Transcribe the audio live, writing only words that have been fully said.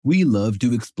We love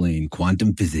to explain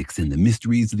quantum physics and the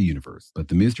mysteries of the universe, but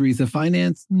the mysteries of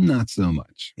finance, not so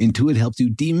much. Intuit helps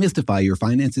you demystify your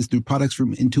finances through products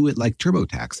from Intuit like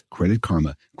TurboTax, Credit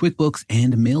Karma, QuickBooks,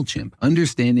 and MailChimp.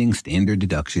 Understanding standard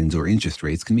deductions or interest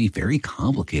rates can be very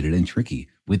complicated and tricky,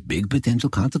 with big potential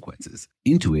consequences.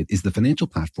 Intuit is the financial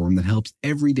platform that helps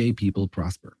everyday people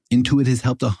prosper. Intuit has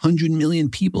helped 100 million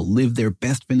people live their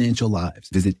best financial lives.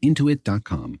 Visit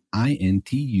Intuit.com,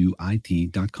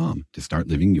 Intuit.com, to start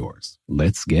living yours.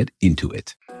 Let's get into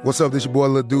it. What's up? This your boy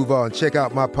Lil Duval, and check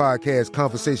out my podcast,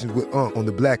 Conversations with Unc, on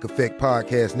the Black Effect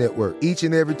Podcast Network. Each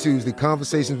and every Tuesday,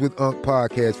 Conversations with Unc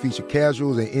podcast feature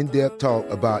casuals and in-depth talk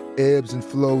about ebbs and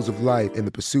flows of life and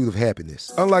the pursuit of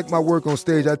happiness. Unlike my work on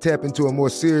stage, I tap into a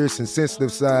more serious and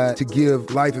sensitive side to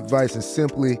give life advice and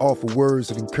simply offer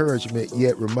words of encouragement,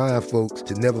 yet remind folks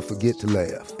to never forget to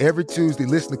laugh. Every Tuesday,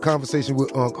 listen to Conversation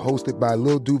with Unc, hosted by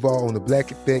Lil Duval on the Black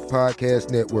Effect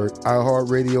Podcast Network,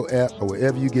 iHeartRadio app, or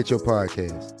wherever you get your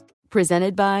podcasts.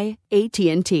 Presented by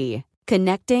AT&T.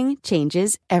 Connecting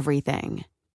changes everything.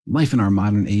 Life in our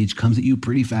modern age comes at you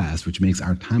pretty fast, which makes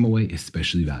our time away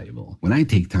especially valuable. When I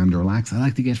take time to relax, I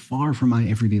like to get far from my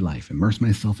everyday life, immerse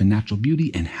myself in natural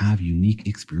beauty, and have unique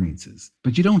experiences.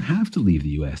 But you don't have to leave the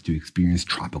U.S. to experience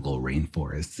tropical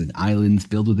rainforests and islands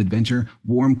filled with adventure,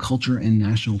 warm culture, and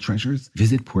national treasures.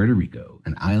 Visit Puerto Rico,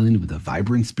 an island with a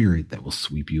vibrant spirit that will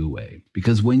sweep you away.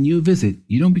 Because when you visit,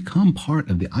 you don't become part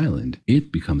of the island,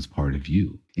 it becomes part of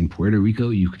you. In Puerto Rico,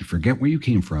 you can forget where you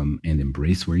came from and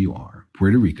embrace where you are.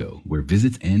 Puerto Rico, where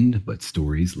visits end, but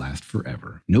stories last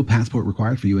forever. No passport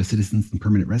required for U.S. citizens and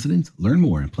permanent residents. Learn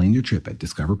more and plan your trip at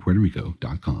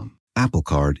discoverpuertorico.com. Apple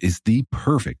Card is the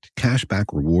perfect cashback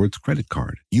rewards credit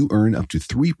card. You earn up to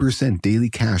 3% daily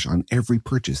cash on every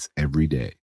purchase every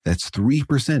day. That's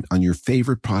 3% on your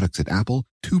favorite products at Apple,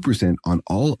 2% on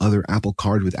all other Apple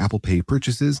Card with Apple Pay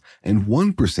purchases, and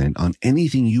 1% on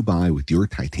anything you buy with your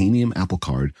titanium Apple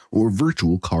Card or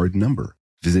virtual card number.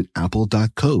 Visit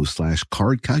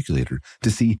apple.co/card calculator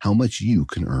to see how much you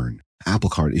can earn.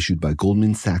 Apple Card issued by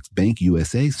Goldman Sachs Bank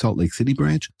USA, Salt Lake City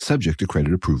branch, subject to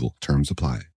credit approval. Terms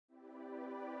apply.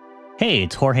 Hey,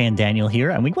 it's Jorge and Daniel here,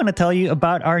 and we want to tell you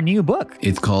about our new book.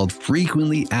 It's called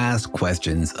Frequently Asked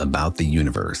Questions About the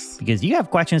Universe. Because you have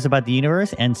questions about the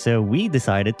universe, and so we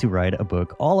decided to write a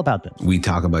book all about them. We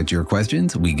talk about your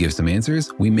questions, we give some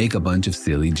answers, we make a bunch of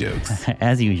silly jokes.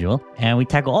 As usual. And we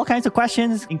tackle all kinds of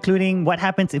questions, including what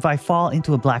happens if I fall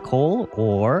into a black hole,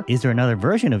 or is there another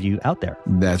version of you out there?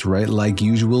 That's right. Like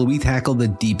usual, we tackle the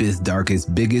deepest,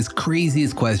 darkest, biggest,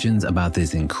 craziest questions about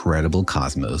this incredible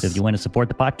cosmos. So if you want to support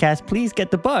the podcast, please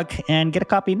get the book and get a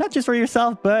copy, not just for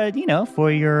yourself, but, for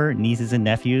your nieces and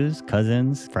nephews,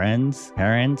 cousins, friends,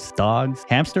 parents, dogs,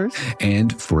 hamsters.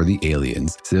 And for the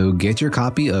aliens. So get your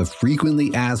copy of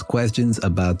Frequently Asked Questions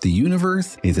About the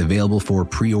Universe. It's available for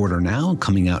pre-order now,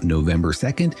 coming out November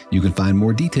 2nd. You can find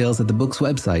more details at the book's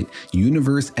website,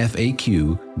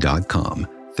 universefaq.com.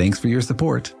 Thanks for your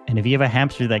support. And if you have a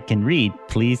hamster that can read,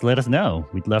 please let us know.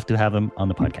 We'd love to have them on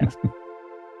the podcast.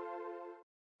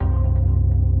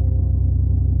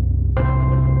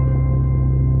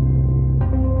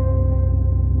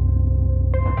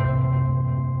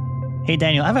 Hey,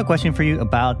 Daniel, I have a question for you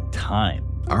about time.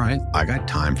 All right, I got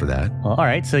time for that. Well, all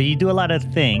right, so you do a lot of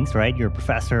things, right? You're a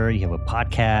professor, you have a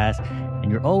podcast, and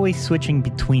you're always switching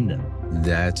between them.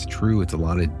 That's true. It's a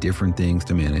lot of different things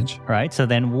to manage. All right, so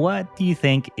then what do you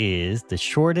think is the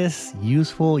shortest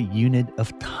useful unit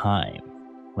of time?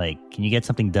 Like, can you get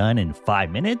something done in 5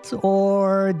 minutes,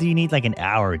 or do you need like an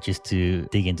hour just to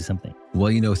dig into something? Well,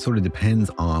 it sort of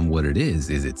depends on what it is.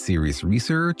 Is it serious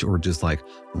research or just like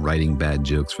writing bad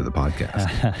jokes for the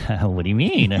podcast? What do you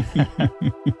mean?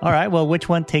 All right, well, which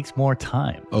one takes more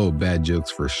time? Oh, bad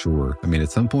jokes for sure. I mean, at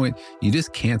some point, you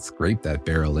just can't scrape that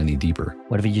barrel any deeper.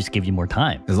 What if it just gives you more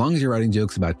time? As long as you're writing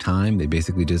jokes about time, they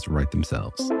basically just write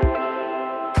themselves.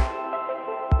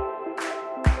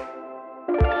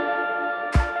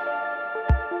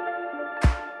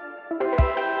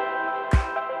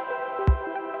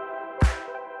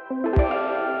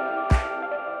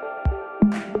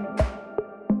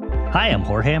 Hi, I'm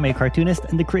Jorge. I'm a cartoonist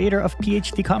and the creator of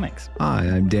PhD Comics. Hi,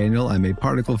 I'm Daniel. I'm a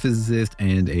particle physicist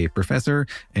and a professor,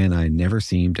 and I never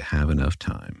seem to have enough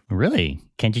time. Really?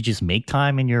 Can't you just make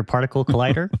time in your particle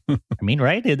collider? I mean,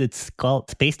 right? It's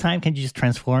called space-time. Can't you just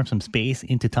transform some space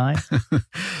into time?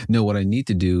 No, what I need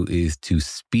to do is to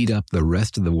speed up the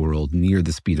rest of the world near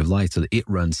the speed of light so that it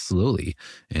runs slowly.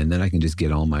 And then I can just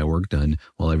get all my work done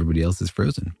while everybody else is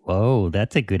frozen. Whoa,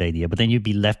 that's a good idea. But then you'd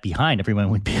be left behind. Everyone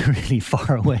would be really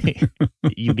far away.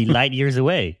 You'd be light years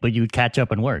away, but you'd catch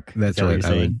up and work. That's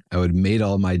right. I would made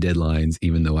all my deadlines,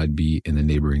 even though I'd be in the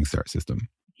neighboring star system.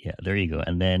 Yeah, there you go.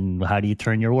 And then how do you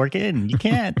turn your work in? You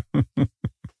can't.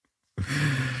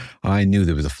 I knew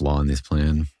there was a flaw in this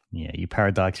plan. Yeah, you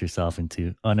paradox yourself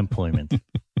into unemployment.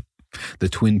 The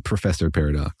twin professor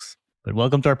paradox. But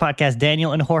welcome to our podcast,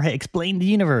 Daniel and Jorge Explain the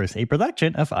Universe, a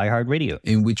production of iHeartRadio.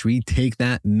 In which we take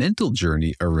that mental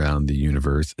journey around the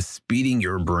universe, speeding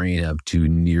your brain up to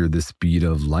near the speed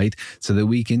of light so that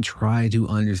we can try to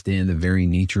understand the very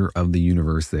nature of the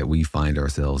universe that we find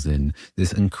ourselves in.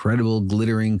 This incredible,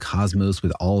 glittering cosmos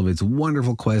with all of its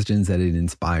wonderful questions that it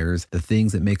inspires, the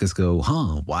things that make us go,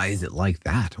 why is it like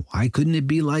that? Why couldn't it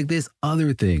be like this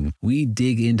other thing? We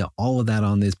dig into all of that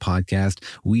on this podcast.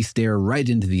 We stare right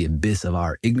into the abyss of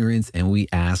our ignorance and we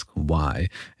ask why.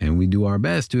 And we do our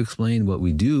best to explain what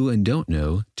we do and don't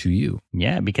know to you.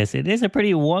 Yeah, because it is a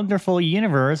pretty wonderful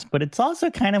universe, but it's also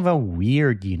kind of a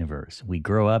weird universe. We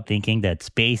grow up thinking that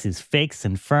space is fixed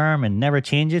and firm and never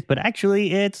changes, but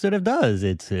actually it sort of does.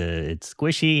 It's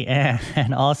squishy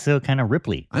and also kind of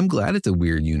ripply. I'm glad it's a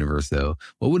weird universe, though.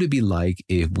 What would it be like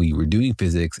if we were doing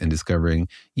physics and discovering,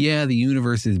 the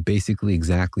universe is basically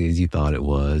exactly as you thought it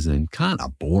was and kind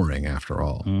of boring after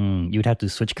all? You'd have to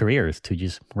switch careers to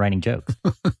just writing jokes.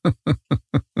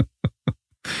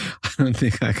 I don't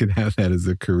think I could have that as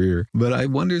a career. But I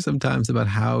wonder sometimes about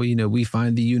how, we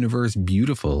find the universe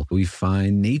beautiful. We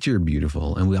find nature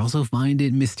beautiful. And we also find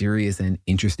it mysterious and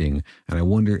interesting. And I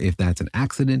wonder if that's an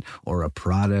accident or a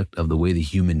product of the way the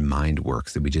human mind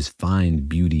works, that we just find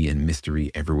beauty and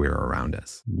mystery everywhere around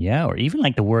us. Yeah, or even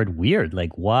like the word weird.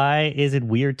 Like, why is it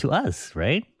weird to us,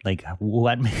 right? Like,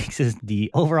 what makes us the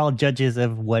overall judges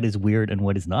of what is weird and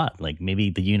what is not? Like,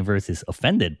 maybe the universe is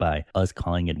offended by us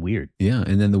calling it weird. Yeah,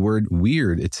 and then the word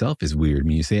weird itself is weird. I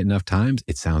mean, you say it enough times,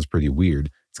 it sounds pretty weird.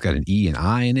 It's got an E and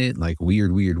I in it, like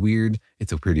weird, weird, weird.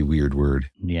 It's a pretty weird word.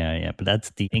 Yeah, but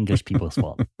that's the English people's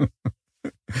fault.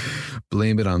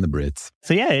 Blame it on the Brits.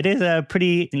 So yeah, it is a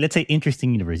pretty, let's say,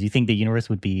 interesting universe. You think the universe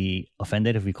would be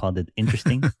offended if we called it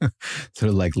interesting? Sort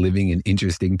of like living in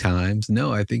interesting times?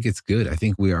 No, I think it's good. I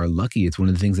think we are lucky. It's one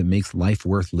of the things that makes life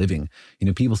worth living.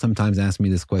 People sometimes ask me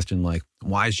this question like,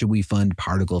 why should we fund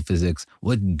particle physics?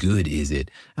 What good is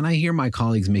it? And I hear my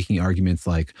colleagues making arguments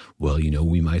like, well,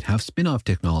 we might have spin-off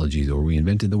technologies or we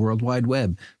invented the World Wide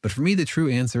Web. But for me, the true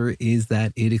answer is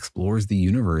that it explores the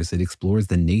universe. It explores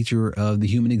the nature of the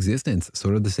human existence,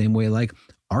 sort of the same way like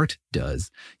art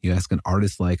does. You ask an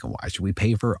artist like, why should we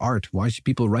pay for art? Why should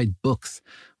people write books?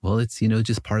 Well, it's,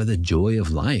 just part of the joy of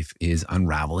life is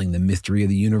unraveling the mystery of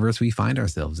the universe we find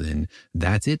ourselves in.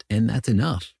 That's it, and that's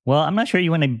enough. Well, I'm not sure you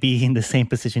want to be in the same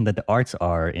position that the arts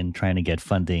are in trying to get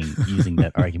funding using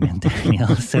that argument,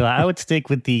 Daniel. So I would stick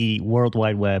with the World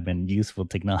Wide Web and useful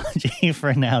technology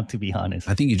for now, to be honest.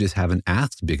 I think you just haven't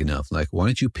asked big enough. Like, why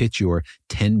don't you pitch your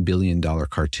 $10 billion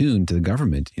cartoon to the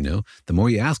government? The more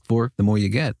you ask for, the more you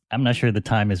get. I'm not sure the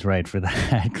time is right for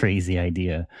that crazy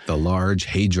idea. The Large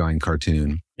Hadron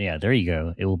cartoon. Yeah, there you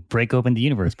go. It will break open the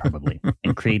universe probably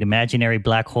and create imaginary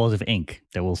black holes of ink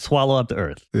that will swallow up the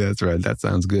Earth. That's right. That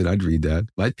sounds good. I'd read that.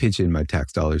 I'd pitch in my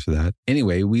tax dollars for that.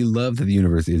 Anyway, we love that the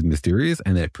universe is mysterious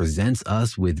and that it presents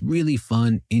us with really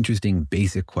fun, interesting,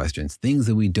 basic questions, things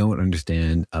that we don't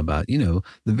understand about, the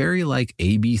very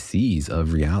ABCs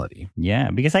of reality.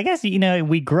 Yeah, because I guess,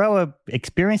 we grow up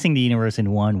experiencing the universe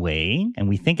in one way and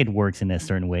we think it works in a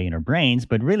certain way in our brains.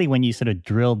 But really, when you sort of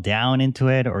drill down into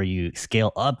it or you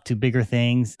scale up to bigger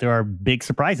things, there are big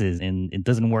surprises and it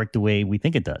doesn't work the way we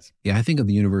think it does. Yeah, I think of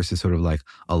the universe as sort of like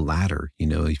a ladder.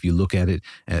 If you look at it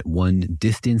at one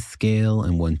distance scale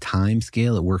and one time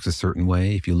scale, it works a certain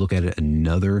way. If you look at it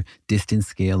another distance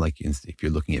scale, like if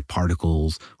you're looking at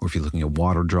particles or if you're looking at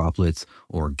water droplets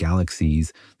or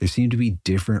galaxies, there seem to be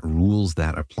different rules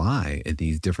that apply at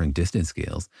these different distance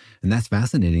scales. And that's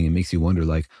fascinating. It makes you wonder,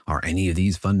 like, are any of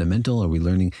these fundamental? Are we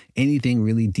learning anything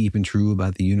really deep and true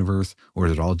about the universe? Or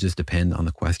does it all just depend on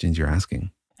the questions you're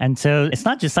asking? And so it's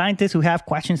not just scientists who have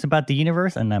questions about the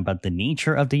universe and about the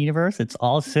nature of the universe. It's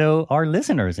also our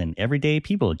listeners and everyday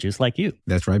people just like you.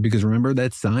 That's right, because remember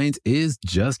that science is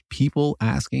just people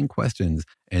asking questions.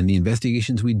 And the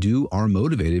investigations we do are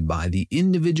motivated by the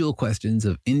individual questions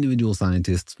of individual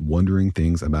scientists wondering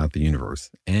things about the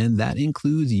universe. And that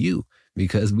includes you,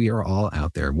 because we are all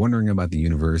out there wondering about the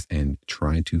universe and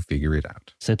trying to figure it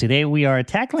out. So today we are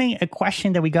tackling a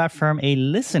question that we got from a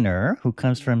listener who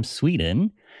comes from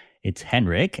Sweden. It's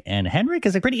Henrik, and Henrik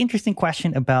has a pretty interesting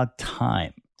question about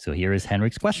time. So here is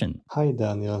Henrik's question. Hi,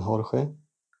 Daniel and Jorge.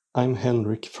 I'm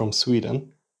Henrik from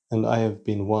Sweden, and I have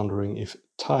been wondering if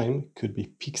time could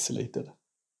be pixelated.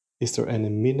 Is there any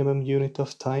minimum unit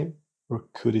of time, or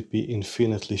could it be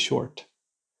infinitely short?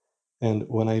 And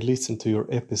when I listened to your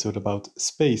episode about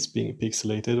space being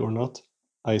pixelated or not,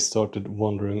 I started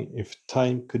wondering if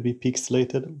time could be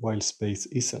pixelated while space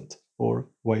isn't, or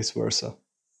vice versa.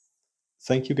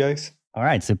 Thank you, guys. All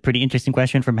right, so pretty interesting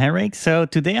question from Henrik. So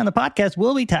today on the podcast,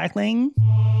 we'll be tackling...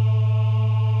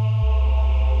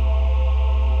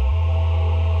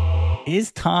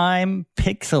 Is time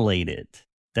pixelated?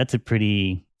 That's a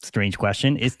pretty strange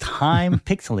question. Is time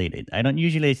pixelated? I don't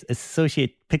usually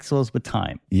associate pixels with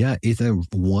time. Yeah, it's a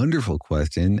wonderful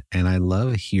question. And I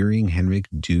love hearing Henrik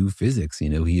do physics. You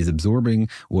know, he is absorbing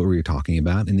what we were talking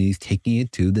about and he's taking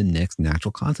it to the next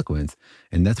natural consequence.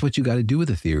 And that's what you got to do with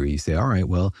a theory. You say, all right,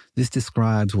 well, this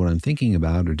describes what I'm thinking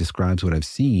about or describes what I've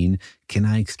seen. Can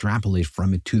I extrapolate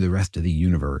from it to the rest of the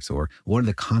universe? Or what are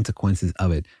the consequences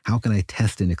of it? How can I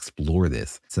test and explore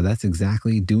this? So that's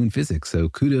exactly doing physics. So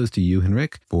kudos to you,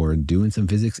 Henrik, for doing some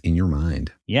physics in your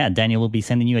mind. Yeah, Daniel will be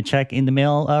sending you a check in the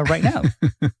mail right now,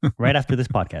 right after this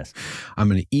podcast. I'm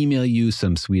going to email you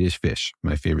some Swedish fish,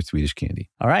 my favorite Swedish candy.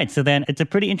 All right. So then it's a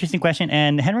pretty interesting question.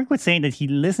 And Henrik was saying that he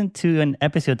listened to an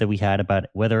episode that we had about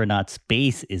whether or not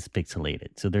space is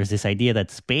pixelated. So there's this idea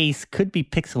that space could be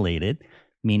pixelated,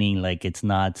 meaning like it's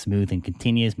not smooth and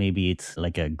continuous. Maybe it's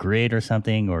like a grid or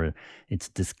something, or it's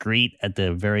discrete at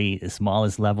the very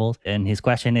smallest levels. And his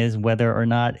question is whether or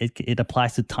not it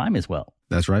applies to time as well.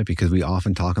 That's right, because we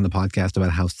often talk on the podcast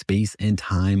about how space and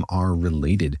time are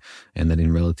related, and that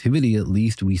in relativity, at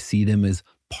least, we see them as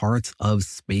parts of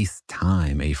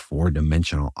space-time, a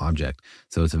four-dimensional object.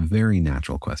 So it's a very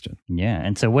natural question. Yeah.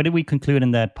 And so what did we conclude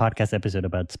in that podcast episode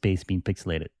about space being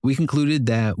pixelated? We concluded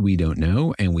that we don't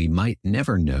know and we might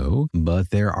never know, but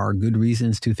there are good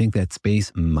reasons to think that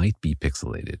space might be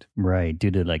pixelated. Right.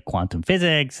 Due to like quantum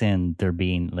physics and there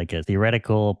being like a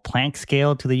theoretical Planck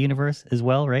scale to the universe as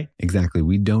well, right? Exactly.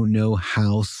 We don't know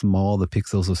how small the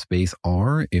pixels of space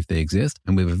are, if they exist.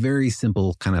 And we have a very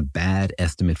simple kind of bad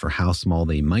estimate for how small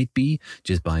they might be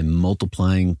just by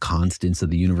multiplying constants of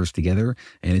the universe together.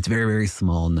 And it's a very, very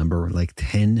small number, like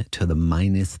 10 to the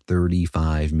minus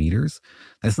 35 meters.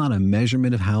 That's not a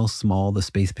measurement of how small the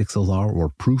space pixels are or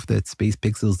proof that space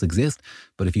pixels exist.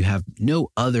 But if you have no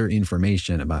other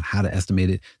information about how to estimate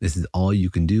it, this is all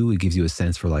you can do. It gives you a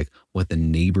sense for like what the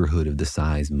neighborhood of the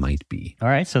size might be. All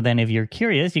right. So then if you're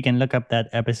curious, you can look up that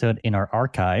episode in our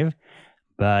archive.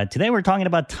 But today we're talking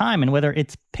about time and whether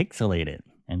it's pixelated.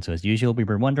 And so as usual, we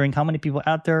were wondering how many people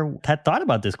out there had thought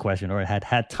about this question or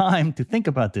had time to think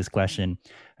about this question,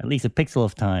 at least a pixel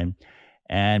of time,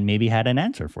 and maybe had an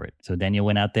answer for it. So Daniel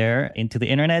went out there into the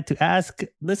internet to ask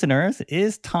listeners,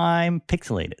 is time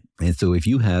pixelated? And so if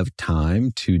you have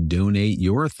time to donate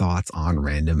your thoughts on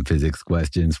random physics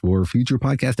questions for future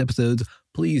podcast episodes,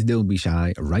 please don't be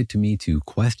shy. Write to me to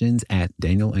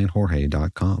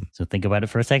questions@danielandjorge.com. So think about it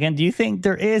for a second. Do you think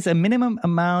there is a minimum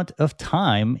amount of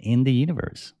time in the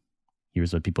universe?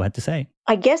 Here's what people had to say.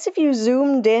 I guess if you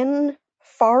zoomed in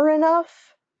far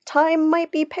enough, time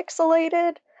might be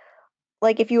pixelated.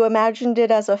 Like if you imagined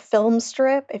it as a film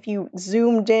strip, if you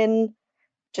zoomed in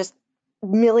just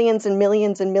millions and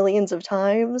millions and millions of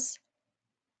times,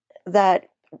 that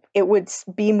it would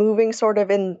be moving sort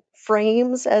of in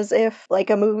frames as if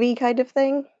like a movie kind of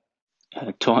thing.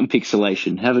 Time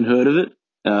pixelation. Haven't heard of it.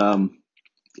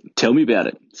 Tell me about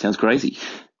it. Sounds crazy.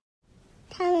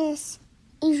 Time is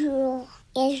usual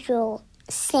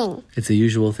thing. It's a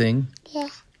usual thing? Yeah.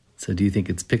 So do you think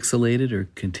it's pixelated or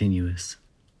continuous?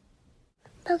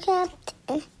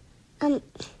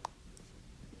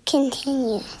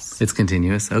 Continuous. It's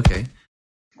continuous. Okay.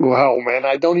 Wow, man,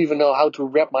 I don't even know how to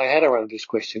wrap my head around this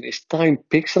question. Is time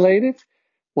pixelated?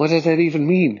 What does that even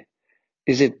mean?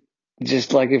 Is it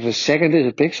just like if a second is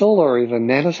a pixel or if a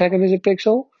nanosecond is a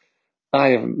pixel? I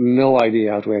have no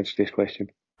idea how to answer this question.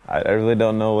 I really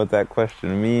don't know what that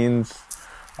question means.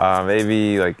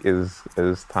 Maybe like is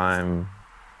time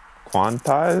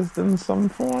quantized in some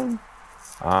form?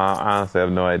 I honestly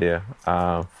have no idea.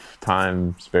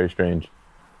 Time's very strange.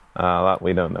 A lot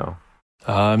we don't know.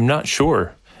 I'm not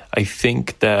sure. I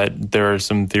think that there are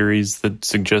some theories that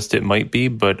suggest it might be,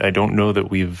 but I don't know that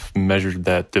we've measured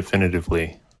that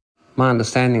definitively. My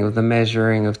understanding of the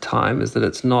measuring of time is that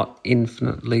it's not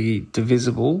infinitely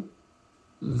divisible,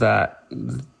 that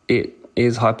it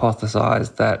is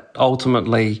hypothesized that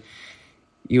ultimately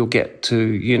you'll get to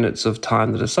units of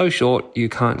time that are so short you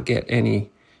can't get any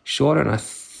shorter, and I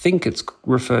think it's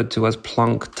referred to as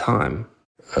Planck time.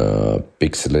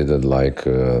 Pixelated like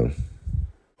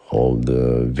all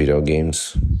the video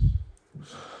games.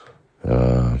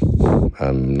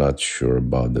 I'm not sure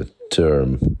about the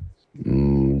term.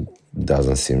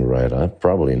 Doesn't seem right.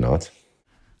 Probably not.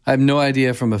 I have no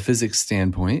idea from a physics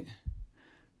standpoint,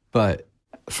 but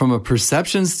from a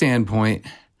perception standpoint,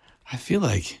 I feel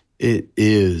like it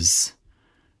is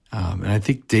And I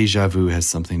think deja vu has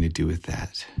something to do with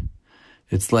that.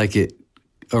 It's like it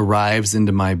arrives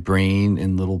into my brain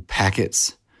in little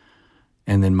packets,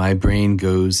 and then my brain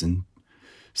goes and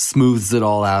smooths it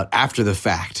all out after the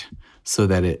fact so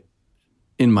that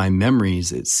in my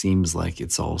memories, it seems like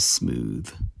it's all smooth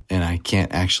and I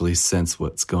can't actually sense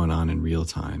what's going on in real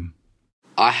time.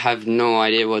 I have no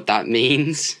idea what that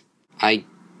means. I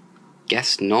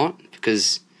guess not,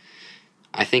 because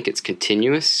I think it's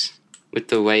continuous with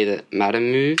the way that matter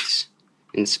moves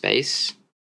in space.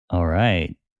 All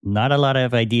right. Not a lot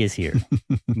of ideas here.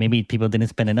 Maybe people didn't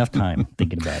spend enough time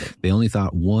thinking about it. They only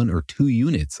thought 1 or 2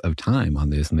 units of time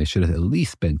on this, and they should have at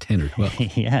least spent 10 or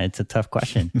 12. Yeah, it's a tough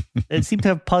question. It seemed to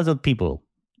have puzzled people.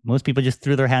 Most people just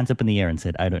threw their hands up in the air and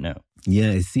said, I don't know.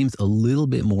 Yeah, it seems a little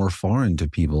bit more foreign to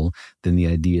people than the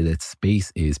idea that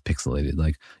space is pixelated.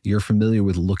 Like, you're familiar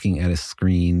with looking at a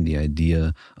screen, the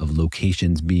idea of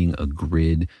locations being a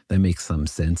grid, that makes some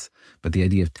sense. But the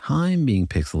idea of time being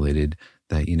pixelated,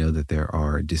 that, you know, that there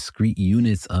are discrete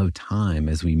units of time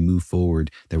as we move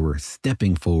forward, that we're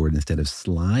stepping forward instead of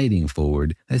sliding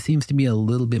forward, that seems to be a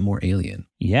little bit more alien.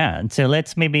 Yeah. And so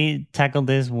let's maybe tackle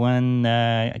this one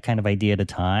kind of idea at a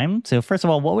time. So first of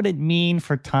all, what would it mean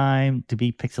for time to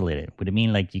be pixelated? Would it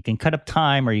mean like you can cut up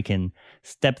time or you can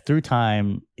step through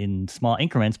time in small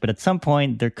increments, but at some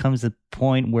point there comes a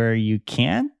point where you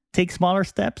can't take smaller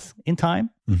steps in time?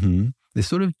 Mm-hmm. There's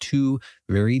sort of 2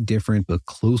 very different but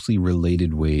closely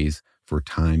related ways for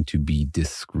time to be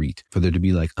discrete, for there to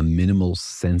be like a minimal,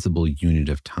 sensible unit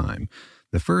of time.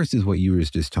 The first is what you were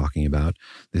just talking about,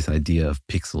 this idea of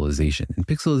pixelization. And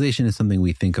pixelization is something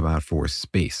we think about for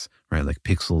space, right? Like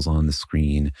pixels on the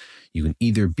screen. You can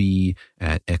either be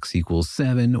at x equals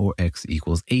 7 or x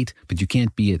equals 8, but you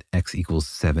can't be at x equals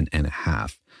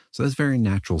 7.5. So that's very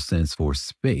natural sense for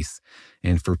space.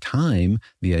 And for time,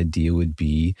 the idea would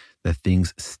be that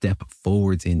things step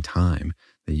forwards in time.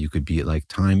 That you could be at like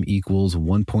time equals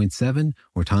 1.7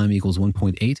 or time equals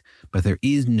 1.8, but there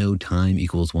is no time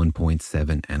equals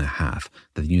 1.7.5.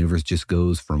 That the universe just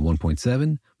goes from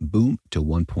 1.7, boom, to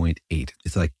 1.8.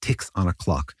 It's like ticks on a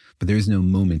clock, but there is no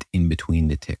moment in between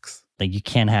the ticks. Like you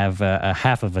can't have a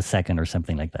half of a second or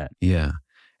something like that. Yeah.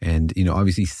 And, you know,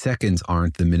 obviously seconds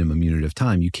aren't the minimum unit of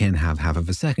time. You can have half of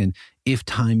a second. If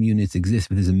time units exist,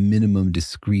 if there's a minimum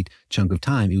discrete chunk of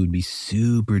time, it would be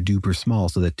super duper small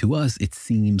so that to us, it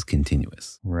seems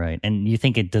continuous. Right. And you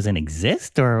think it doesn't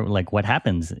exist, or like what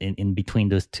happens in between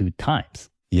those 2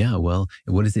 times? Yeah, well,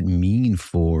 what does it mean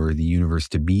for the universe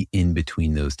to be in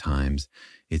between those times?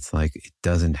 It's like it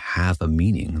doesn't have a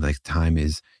meaning. Like time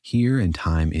is here and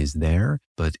time is there,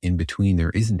 but in between there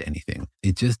isn't anything.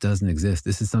 It just doesn't exist.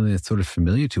 This is something that's sort of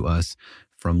familiar to us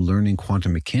from learning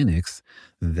quantum mechanics,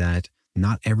 that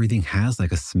not everything has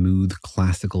like a smooth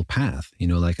classical path. You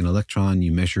know, like an electron,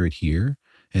 you measure it here,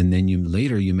 and then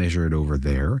later you measure it over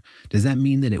there. Does that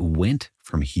mean that it went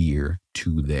from here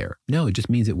to there? No, it just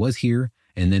means it was here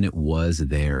and then it was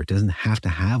there. It doesn't have to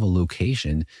have a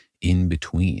location in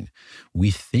between. We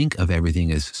think of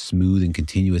everything as smooth and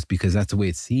continuous because that's the way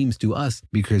it seems to us,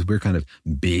 because we're kind of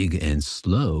big and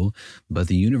slow. But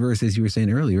the universe, as you were saying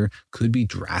earlier, could be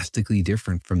drastically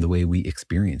different from the way we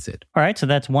experience it. All right. So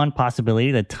that's one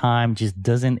possibility, that time just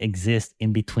doesn't exist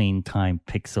in between time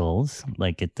pixels.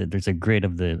 Like there's a grid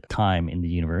of the time in the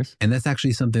universe. And that's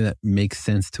actually something that makes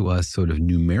sense to us sort of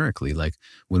numerically. Like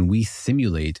when we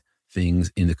simulate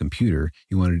things in the computer,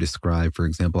 you want to describe, for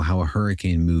example, how a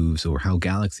hurricane moves or how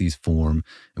galaxies form,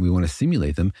 and we want to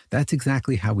simulate them. That's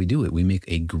exactly how we do it. We make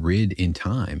a grid in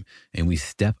time and we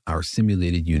step our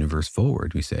simulated universe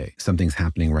forward. We say, something's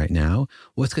happening right now.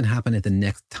 What's going to happen at the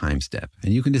next time step?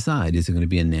 And you can decide, is it going to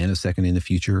be a nanosecond in the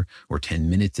future or 10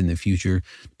 minutes in the future?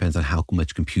 Depends on how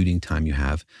much computing time you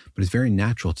have. But it's very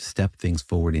natural to step things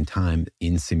forward in time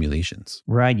in simulations.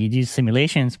 Right. You do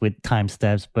simulations with time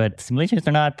steps, but simulations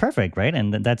are not perfect. Right.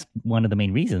 And that's one of the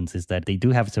main reasons, is that they do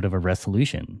have sort of a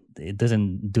resolution. It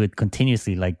doesn't do it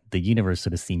continuously like the universe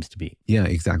sort of seems to be. Yeah,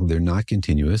 exactly. They're not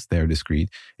continuous. They're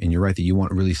discrete. And you're right that you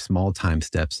want really small time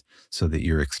steps so that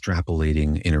you're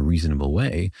extrapolating in a reasonable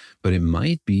way. But it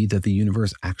might be that the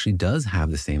universe actually does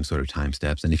have the same sort of time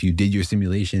steps. And if you did your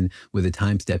simulation with a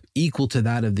time step equal to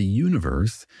that of the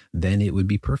universe, then it would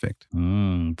be perfect.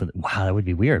 But wow, that would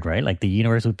be weird, right? Like the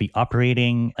universe would be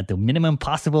operating at the minimum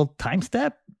possible time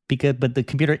step but the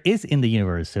computer is in the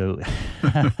universe. So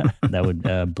that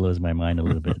would blows my mind a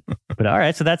little bit. But all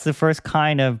right, so that's the first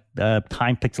kind of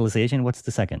time pixelization. What's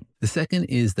the second? The second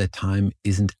is that time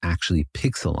isn't actually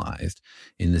pixelized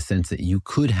in the sense that you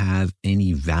could have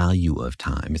any value of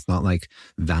time. It's not like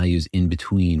values in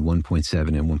between 1.7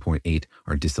 and 1.8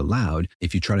 are disallowed.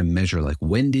 If you try to measure like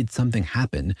when did something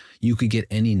happen, you could get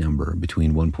any number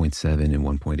between 1.7 and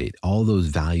 1.8. All those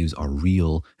values are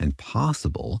real and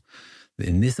possible.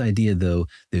 In this idea, though,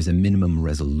 there's a minimum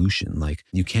resolution. Like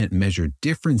you can't measure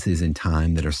differences in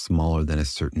time that are smaller than a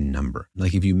certain number.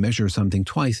 Like if you measure something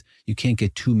twice, you can't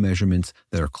get two measurements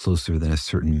that are closer than a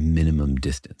certain minimum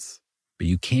distance. But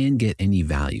you can get any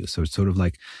value. So it's sort of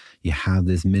like you have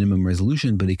this minimum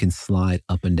resolution, but it can slide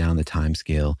up and down the time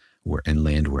scale and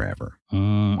land wherever.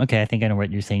 Okay, I think I know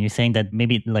what you're saying. You're saying that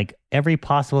maybe like every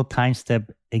possible time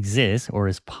step exists or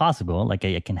is possible. Like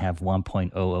it can have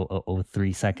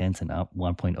 1.0003 seconds and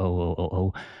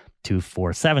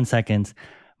 1.0000247 seconds.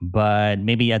 But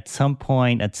maybe at some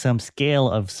point, at some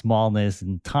scale of smallness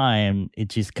and time, it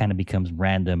just kind of becomes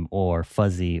random or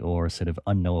fuzzy or sort of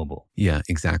unknowable. Yeah,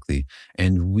 exactly.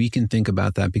 And we can think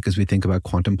about that because we think about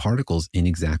quantum particles in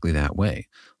exactly that way.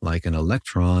 Like an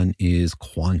electron is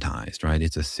quantized, right?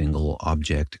 It's a single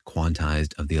object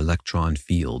quantized of the electron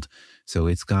field. So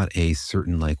it's got a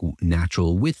certain like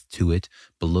natural width to it,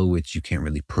 below which you can't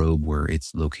really probe where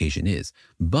its location is.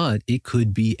 But it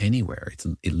could be anywhere.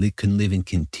 It can live in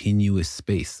continuous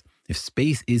space. If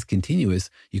space is continuous,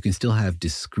 you can still have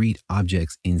discrete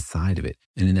objects inside of it.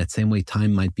 And in that same way,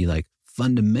 time might be like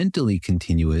fundamentally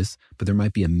continuous, but there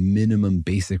might be a minimum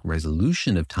basic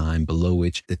resolution of time below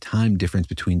which the time difference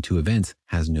between two events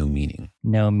has no meaning.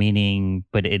 No meaning,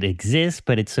 but it exists,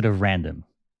 but it's sort of random.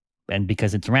 And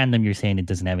because it's random, you're saying it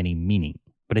doesn't have any meaning.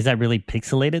 But is that really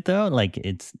pixelated though? Like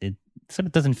it sort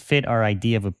of doesn't fit our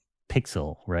idea of a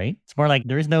pixel, right? It's more like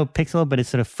there is no pixel, but it's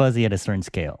sort of fuzzy at a certain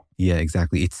scale. Yeah,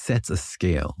 exactly. It sets a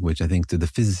scale, which I think to the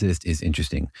physicist is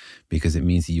interesting because it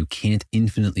means that you can't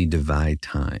infinitely divide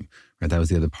time. Right? That was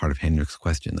the other part of Henrik's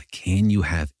question. Like, can you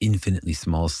have infinitely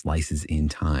small slices in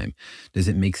time? Does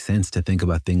it make sense to think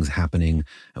about things happening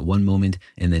at one moment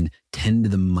and then 10 to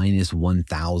the minus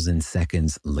 1,000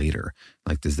 seconds later?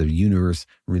 Like, does the universe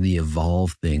really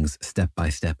evolve things step by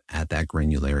step at that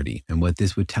granularity? And what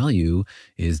this would tell you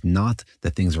is not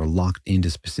that things are locked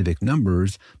into specific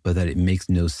numbers, but that it makes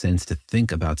no sense to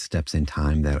think about steps in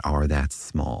time that are that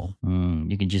small.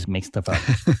 You can just make stuff up.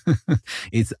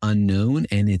 It's unknown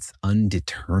and it's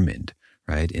undetermined,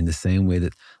 right? In the same way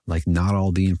that like not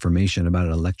all the information about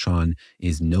an electron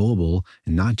is knowable,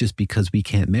 and not just because we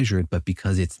can't measure it, but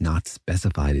because it's not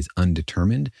specified as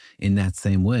undetermined. In that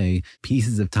same way,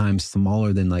 pieces of time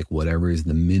smaller than like whatever is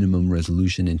the minimum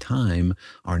resolution in time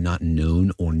are not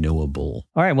known or knowable.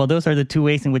 All right, well, those are the two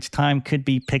ways in which time could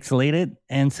be pixelated.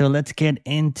 And so let's get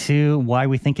into why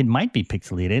we think it might be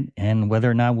pixelated and whether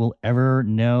or not we'll ever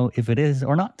know if it is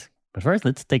or not. But first,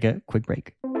 let's take a quick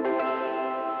break.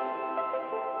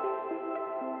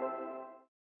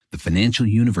 The financial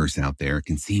universe out there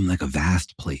can seem like a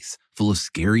vast place, full of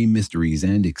scary mysteries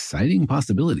and exciting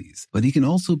possibilities, but it can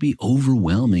also be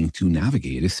overwhelming to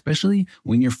navigate, especially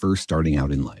when you're first starting out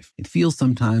in life. It feels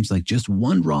sometimes like just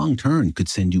one wrong turn could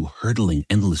send you hurtling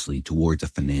endlessly towards a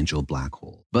financial black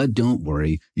hole. But don't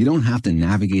worry, you don't have to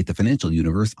navigate the financial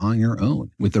universe on your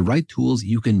own. With the right tools,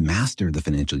 you can master the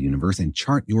financial universe and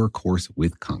chart your course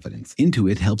with confidence.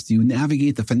 Intuit helps you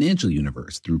navigate the financial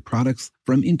universe through products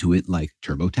from Intuit like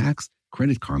TurboTax,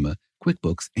 Credit Karma,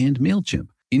 QuickBooks, and MailChimp.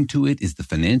 Intuit is the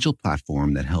financial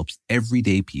platform that helps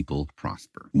everyday people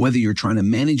prosper. Whether you're trying to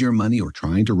manage your money or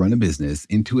trying to run a business,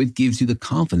 Intuit gives you the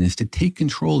confidence to take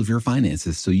control of your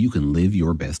finances so you can live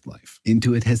your best life.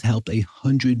 Intuit has helped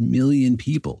 100 million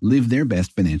people live their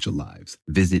best financial lives.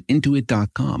 Visit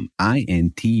Intuit.com,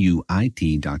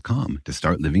 Intuit.com, to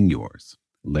start living yours.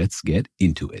 Let's get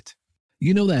into it.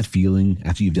 You know that feeling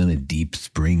after you've done a deep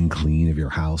spring clean of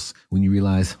your house when you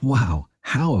realize, wow,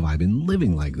 how have I been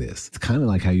living like this? It's kind of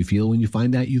like how you feel when you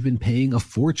find out you've been paying a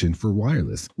fortune for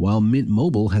wireless, while Mint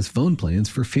Mobile has phone plans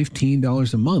for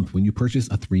 $15 a month when you purchase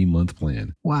a 3-month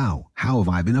plan. Wow, how have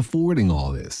I been affording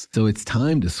all this? So it's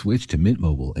time to switch to Mint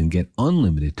Mobile and get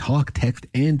unlimited talk, text,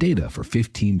 and data for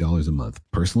 $15 a month.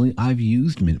 Personally, I've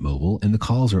used Mint Mobile, and the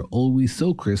calls are always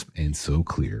so crisp and so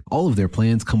clear. All of their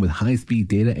plans come with high-speed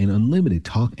data and unlimited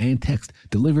talk and text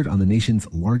delivered on the nation's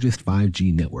largest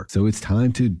 5G network. So it's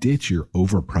time to ditch your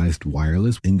overpriced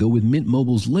wireless and go with Mint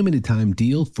Mobile's limited time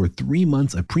deal for 3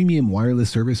 months of premium wireless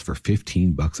service for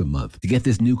 $15 a month. To get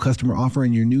this new customer offer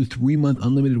and your new 3-month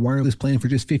unlimited wireless plan for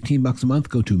just $15 a month,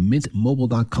 go to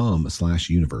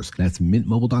mintmobile.com/universe. That's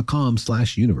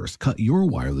mintmobile.com/universe. Cut your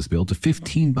wireless bill to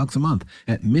 $15 a month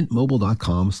at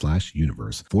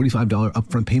mintmobile.com/universe. $45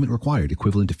 upfront payment required,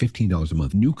 equivalent to $15 a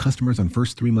month. New customers on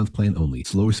first 3-month plan only.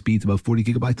 Slower speeds above 40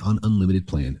 gigabytes on unlimited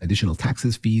plan. Additional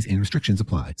taxes, fees, and restrictions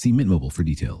apply. See Mint Mobile for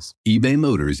details. eBay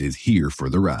Motors is here for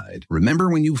the ride. Remember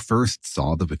when you first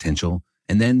saw the potential?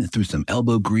 And then through some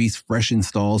elbow grease, fresh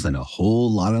installs, and a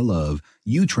whole lot of love,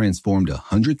 you transformed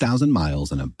 100,000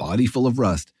 miles and a body full of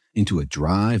rust into a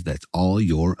drive that's all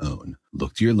your own.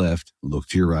 Look to your left, look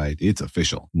to your right. It's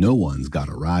official. No one's got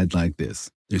a ride like this.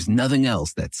 There's nothing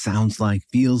else that sounds like,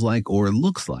 feels like, or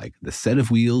looks like the set of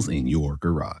wheels in your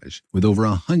garage. With over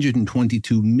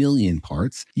 122 million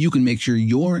parts, you can make sure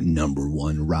your number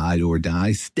one ride or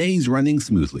die stays running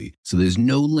smoothly, so there's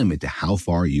no limit to how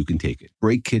far you can take it.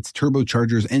 Brake kits,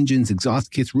 turbochargers, engines,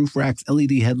 exhaust kits, roof racks,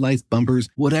 LED headlights, bumpers,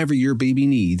 whatever your baby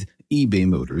needs, eBay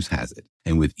Motors has it.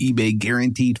 And with eBay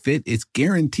Guaranteed Fit, it's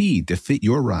guaranteed to fit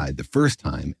your ride the first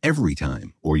time, every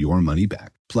time, or your money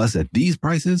back. Plus, at these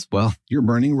prices, well, you're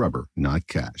burning rubber, not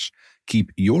cash.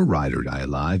 Keep your ride or die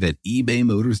alive at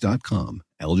ebaymotors.com.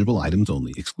 Eligible items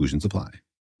only. Exclusions apply.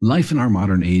 Life in our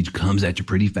modern age comes at you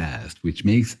pretty fast, which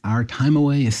makes our time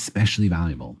away especially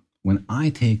valuable. When I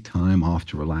take time off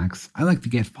to relax, I like to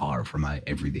get far from my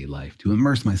everyday life, to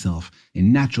immerse myself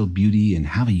in natural beauty and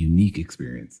have a unique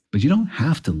experience. But you don't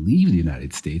have to leave the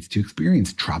United States to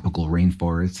experience tropical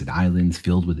rainforests and islands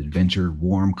filled with adventure,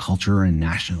 warm culture, and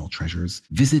national treasures.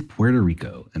 Visit Puerto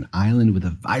Rico, an island with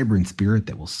a vibrant spirit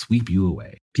that will sweep you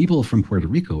away. People from Puerto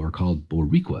Rico are called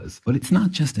Boricuas, but it's not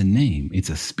just a name.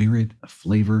 It's a spirit, a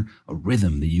flavor, a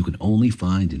rhythm that you can only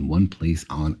find in one place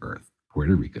on Earth.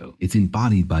 Puerto Rico. It's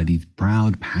embodied by these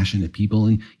proud, passionate people,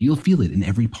 and you'll feel it in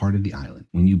every part of the island.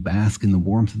 When you bask in the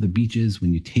warmth of the beaches,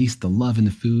 when you taste the love in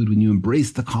the food, when you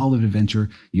embrace the call of adventure,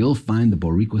 you'll find the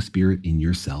Boricua spirit in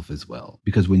yourself as well.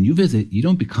 Because when you visit, you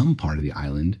don't become part of the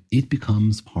island, it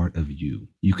becomes part of you.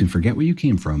 You can forget where you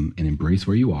came from and embrace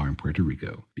where you are in Puerto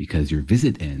Rico, because your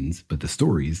visit ends, but the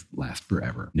stories last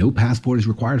forever. No passport is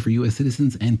required for U.S.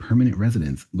 citizens and permanent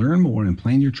residents. Learn more and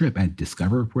plan your trip at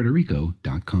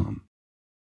discoverpuertorico.com.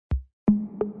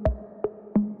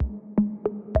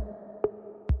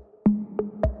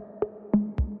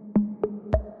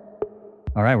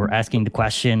 All right, we're asking the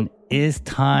question, is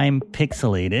time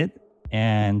pixelated?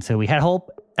 And so we had a whole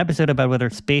episode about whether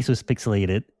space was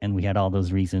pixelated, and we had all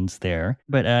those reasons there.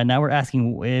 But now we're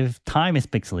asking if time is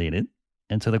pixelated.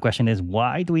 And so the question is,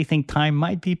 why do we think time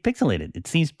might be pixelated? It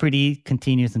seems pretty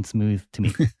continuous and smooth to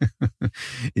me.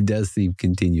 It does seem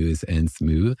continuous and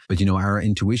smooth. But, our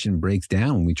intuition breaks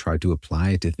down when we try to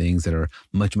apply it to things that are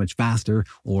much, much faster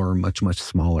or much, much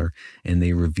smaller. And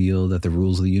they reveal that the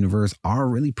rules of the universe are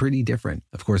really pretty different.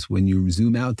 Of course, when you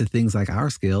zoom out to things like our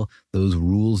scale, those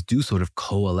rules do sort of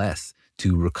coalesce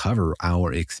to recover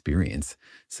our experience.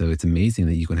 So it's amazing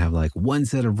that you can have like one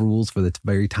set of rules for the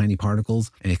very tiny particles,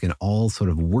 and it can all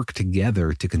sort of work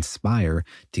together to conspire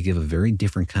to give a very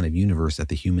different kind of universe at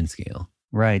the human scale.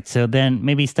 Right. So then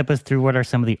maybe step us through what are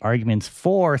some of the arguments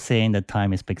for saying that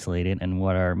time is pixelated, and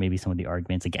what are maybe some of the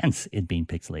arguments against it being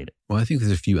pixelated? Well, I think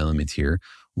there's a few elements here.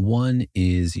 One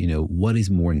is, what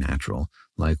is more natural?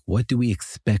 Like, what do we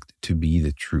expect to be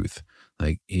the truth?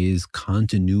 Like, is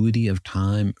continuity of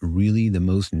time really the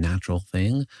most natural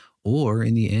thing? Or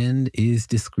in the end, is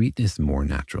discreteness more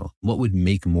natural? What would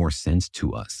make more sense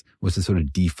to us? What's the sort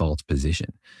of default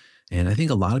position? And I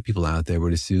think a lot of people out there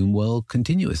would assume, well,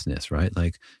 continuousness, right?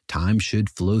 Like time should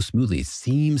flow smoothly. It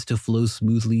seems to flow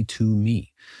smoothly to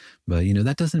me. But,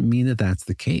 that doesn't mean that that's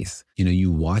the case.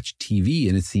 You watch TV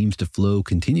and it seems to flow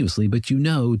continuously, but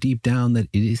deep down that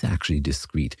it is actually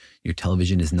discrete. Your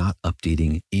television is not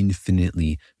updating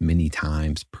infinitely many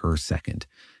times per second.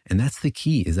 And that's the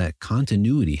key, is that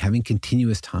continuity, having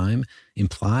continuous time,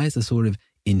 implies a sort of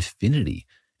infinity.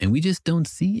 And we just don't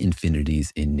see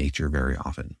infinities in nature very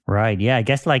often. Right. Yeah. I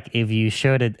guess like if you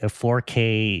showed a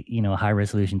 4K, high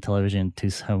resolution television to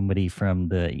somebody from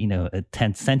the,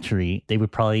 10th century, they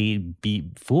would probably be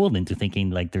fooled into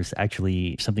thinking like there's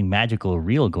actually something magical or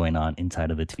real going on inside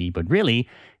of the TV. But really,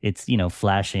 it's,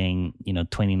 flashing,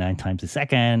 29 times a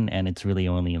second, and it's really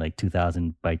only like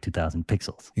 2000 by 2000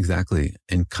 pixels. Exactly.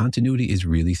 And continuity is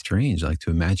really strange. Like,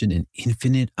 to imagine an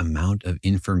infinite amount of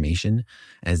information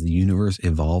as the universe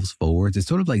evolves forwards. It's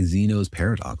sort of like Zeno's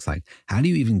paradox. Like, how do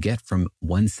you even get from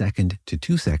 1 second to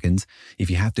 2 seconds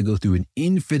if you have to go through an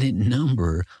infinite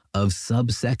number of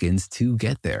sub-seconds to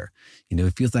get there.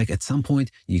 It feels like at some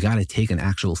point you got to take an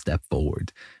actual step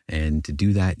forward. And to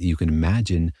do that, you can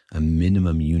imagine a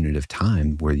minimum unit of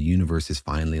time where the universe is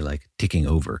finally like ticking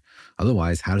over.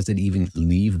 Otherwise, how does it even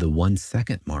leave the 1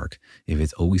 second mark if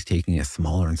it's always taking a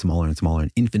smaller and smaller and smaller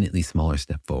and infinitely smaller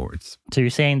step forwards? So you're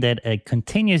saying that a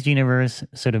continuous universe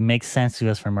sort of makes sense to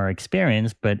us from our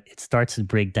experience, but it starts to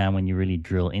break down when you really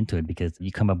drill into it because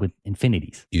you come up with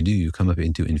infinities. You do. You come up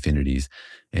into infinities.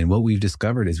 And what we've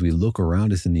discovered as we look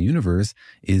around us in the universe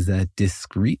is that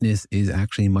discreteness is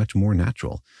actually much more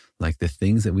natural. Like the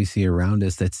things that we see around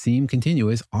us that seem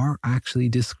continuous are actually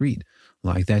discrete.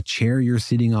 Like that chair you're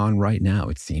sitting on right now,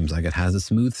 it seems like it has a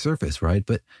smooth surface, right?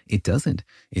 But it doesn't.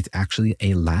 It's actually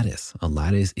a lattice. A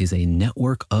lattice is a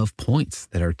network of points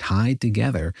that are tied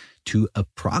together to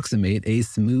approximate a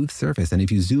smooth surface. And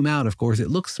if you zoom out, of course, it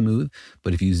looks smooth.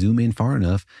 But if you zoom in far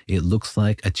enough, it looks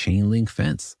like a chain link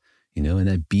fence. And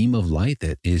that beam of light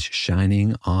that is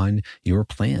shining on your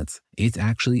plants, it's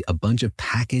actually a bunch of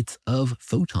packets of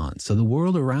photons. So the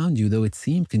world around you, though it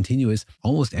seems continuous,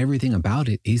 almost everything about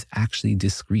it is actually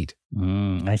discrete.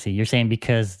 I see. You're saying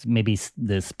because maybe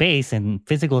the space and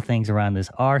physical things around us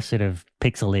are sort of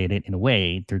pixelated in a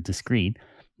way, they're discrete,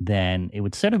 then it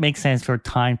would sort of make sense for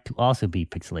time to also be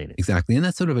pixelated. Exactly. And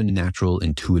that's sort of a natural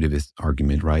intuitivist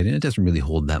argument, right? And it doesn't really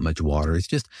hold that much water. It's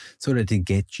just sort of to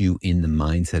get you in the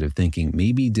mindset of thinking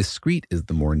maybe discrete is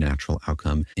the more natural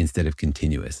outcome instead of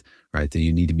continuous, right? So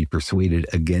you need to be persuaded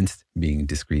against being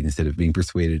discrete instead of being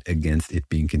persuaded against it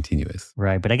being continuous.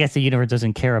 Right. But I guess the universe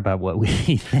doesn't care about what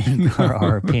we think or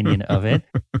our opinion of it.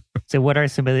 So what are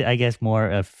some of the, I guess,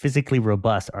 more physically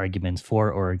robust arguments for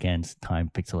or against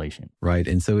time pixelation? Right.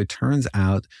 And so it turns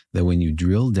out that when you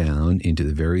drill down into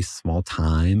the very small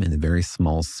time and the very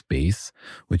small space,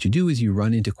 what you do is you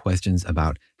run into questions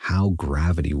about how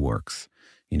gravity works.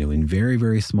 In very,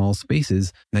 very small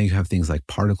spaces, now you have things like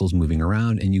particles moving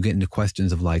around, and you get into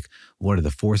questions of like, what are the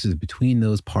forces between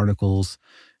those particles?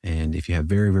 And if you have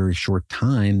very, very short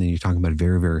time, then you're talking about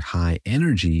very, very high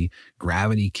energy,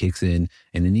 gravity kicks in.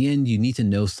 And in the end, you need to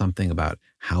know something about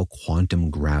how quantum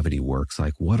gravity works.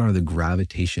 Like, what are the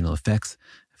gravitational effects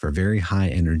for very high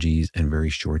energies and very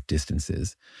short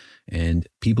distances? And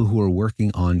people who are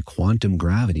working on quantum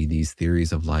gravity, these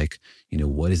theories of like,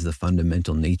 what is the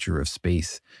fundamental nature of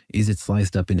space? Is it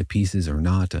sliced up into pieces or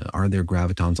not? Are there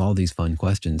gravitons? All these fun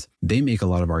questions. They make a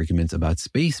lot of arguments about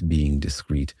space being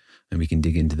discrete, and we can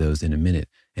dig into those in a minute.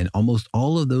 And almost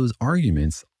all of those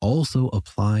arguments also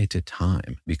apply to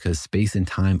time because space and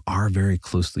time are very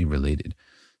closely related.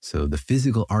 So the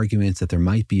physical arguments that there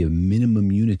might be a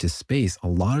minimum unit to space, a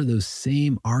lot of those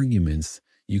same arguments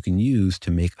you can use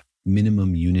to make a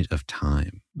minimum unit of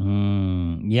time.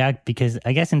 Yeah, because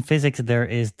I guess in physics, there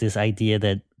is this idea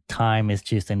that time is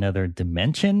just another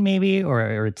dimension maybe,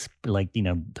 or it's like,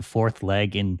 the fourth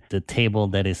leg in the table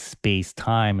that is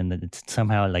space-time, and that it's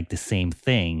somehow like the same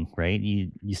thing, right?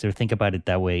 You sort of think about it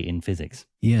that way in physics.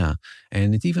 Yeah,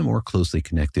 and it's even more closely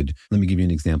connected. Let me give you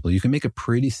an example. You can make a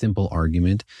pretty simple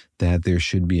argument that there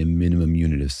should be a minimum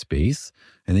unit of space,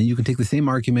 and then you can take the same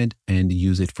argument and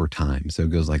use it for time. So it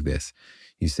goes like this.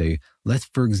 You say, let's,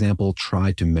 for example,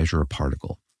 try to measure a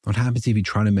particle. What happens if you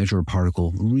try to measure a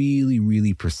particle really,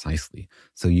 really precisely?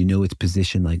 So you know its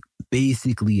position like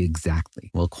basically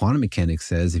exactly. Well, quantum mechanics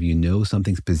says if you know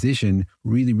something's position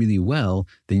really, really well,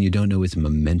 then you don't know its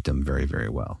momentum very, very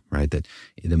well, right? That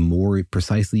the more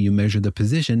precisely you measure the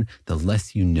position, the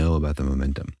less you know about the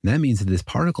momentum. And that means that this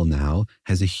particle now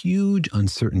has a huge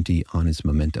uncertainty on its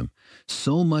momentum.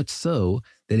 So much so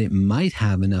that it might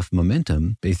have enough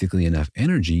momentum, basically enough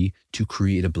energy, to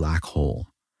create a black hole.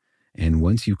 And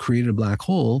once you create a black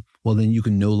hole, well, then you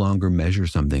can no longer measure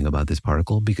something about this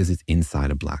particle because it's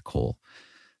inside a black hole.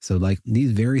 So like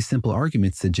these very simple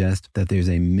arguments suggest that there's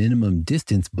a minimum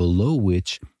distance below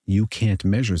which you can't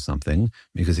measure something,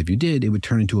 because if you did, it would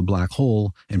turn into a black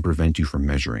hole and prevent you from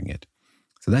measuring it.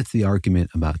 So that's the argument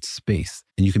about space.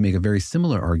 And you can make a very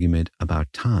similar argument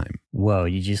about time. Whoa,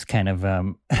 you just kind of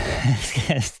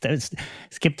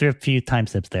skip through a few time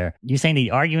steps there. You're saying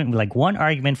the argument, like one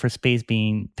argument for space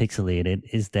being pixelated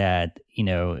is that,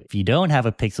 if you don't have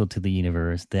a pixel to the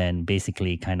universe, then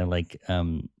basically kind of like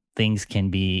things can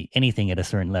be anything at a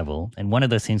certain level. And one of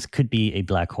those things could be a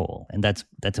black hole. And that's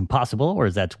impossible, or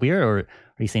is that weird? Or are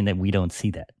you saying that we don't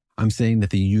see that? I'm saying that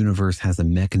the universe has a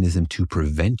mechanism to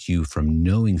prevent you from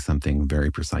knowing something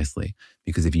very precisely.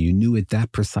 Because if you knew it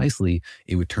that precisely,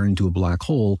 it would turn into a black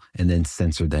hole and then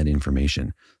censor that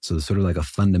information. So there's sort of like a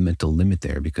fundamental limit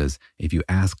there, because if you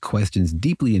ask questions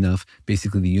deeply enough,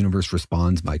 basically the universe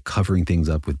responds by covering things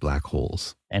up with black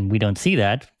holes. And we don't see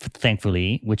that,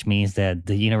 thankfully, which means that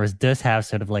the universe does have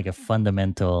sort of like a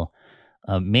fundamental,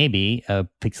 maybe a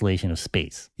pixelation of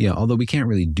space. Yeah, although we can't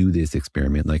really do this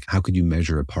experiment. Like, how could you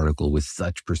measure a particle with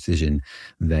such precision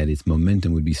that its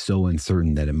momentum would be so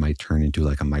uncertain that it might turn into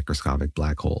like a microscopic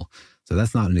black hole? So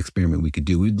that's not an experiment we could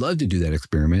do. We'd love to do that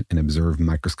experiment and observe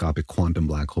microscopic quantum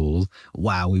black holes.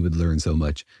 Wow, we would learn so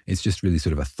much. It's just really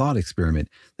sort of a thought experiment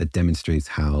that demonstrates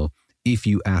how, if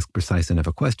you ask precise enough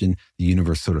a question, the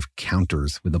universe sort of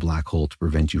counters with a black hole to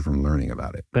prevent you from learning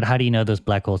about it. But how do you know those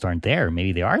black holes aren't there?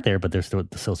 Maybe they are there, but they're still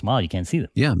so small you can't see them.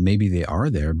 Yeah, maybe they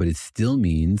are there, but it still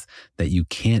means that you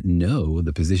can't know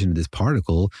the position of this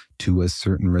particle to a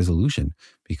certain resolution,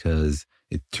 because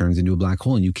it turns into a black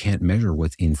hole and you can't measure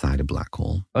what's inside a black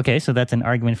hole. Okay, so that's an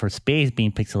argument for space being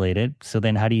pixelated. So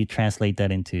then how do you translate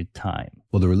that into time?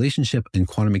 Well, the relationship in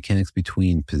quantum mechanics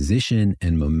between position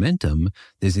and momentum,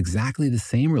 there's exactly the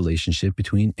same relationship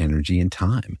between energy and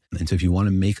time. And so if you want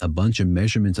to make a bunch of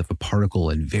measurements of a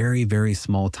particle at very, very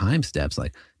small time steps,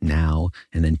 like now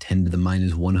and then 10 to the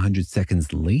minus 100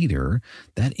 seconds later,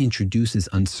 that introduces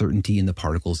uncertainty in the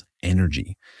particle's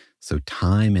energy. So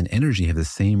time and energy have the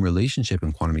same relationship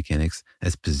in quantum mechanics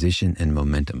as position and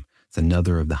momentum. It's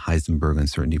another of the Heisenberg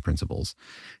uncertainty principles.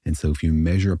 And so if you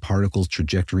measure a particle's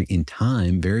trajectory in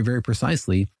time very, very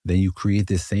precisely, then you create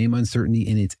this same uncertainty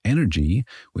in its energy,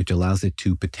 which allows it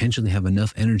to potentially have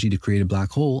enough energy to create a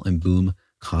black hole, and boom,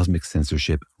 cosmic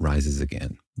censorship rises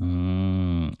again.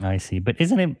 I see. But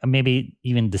isn't it maybe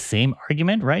even the same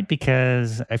argument, right?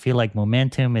 Because I feel like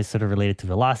momentum is sort of related to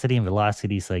velocity, and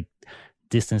velocity is like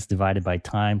distance divided by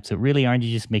time. So really, aren't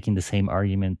you just making the same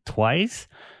argument twice,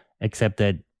 except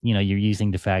that, you know, you're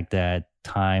using the fact that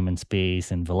time and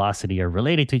space and velocity are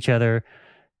related to each other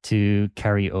to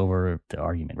carry over the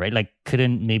argument, right? Like,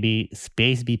 couldn't maybe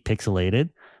space be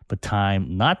pixelated, but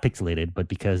time not pixelated, but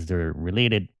because they're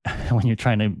related, when you're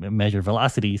trying to measure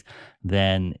velocities,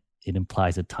 then it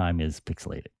implies that time is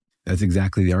pixelated. That's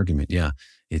exactly the argument, yeah.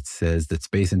 It says that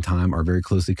space and time are very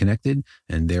closely connected,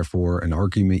 and therefore an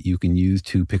argument you can use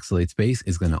to pixelate space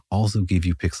is going to also give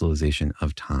you pixelization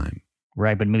of time.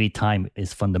 Right, but maybe time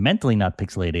is fundamentally not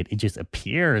pixelated. It just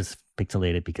appears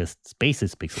pixelated because space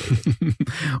is pixelated.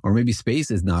 Or maybe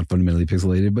space is not fundamentally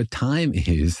pixelated, but time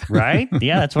is. Right?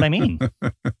 Yeah, that's what I mean.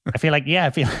 I feel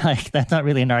like that's not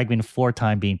really an argument for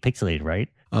time being pixelated, right?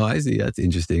 Oh, I see. That's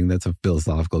interesting. That's a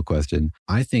philosophical question.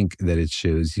 I think that it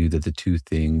shows you that the two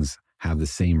things have the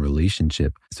same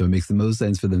relationship. So it makes the most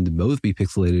sense for them to both be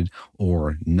pixelated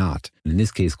or not. In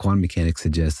this case, quantum mechanics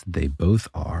suggests they both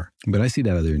are. But I see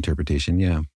that other interpretation,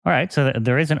 yeah. All right. So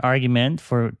there is an argument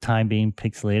for time being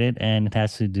pixelated, and it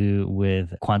has to do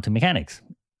with quantum mechanics.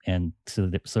 And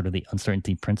so sort of the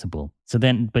uncertainty principle. So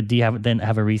then, but do you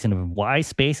have a reason of why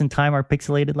space and time are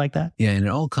pixelated like that? Yeah, and it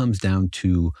all comes down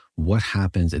to what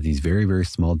happens at these very, very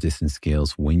small distance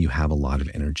scales when you have a lot of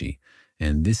energy.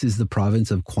 And this is the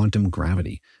province of quantum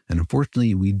gravity. And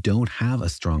unfortunately, we don't have a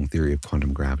strong theory of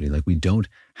quantum gravity. Like, we don't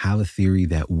have a theory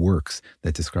that works,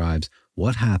 that describes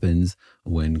what happens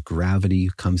when gravity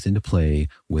comes into play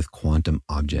with quantum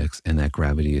objects and that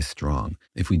gravity is strong.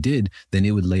 If we did, then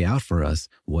it would lay out for us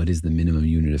what is the minimum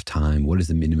unit of time, what is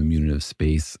the minimum unit of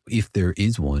space, if there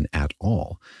is one at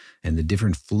all. And the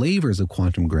different flavors of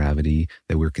quantum gravity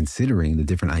that we're considering, the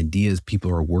different ideas people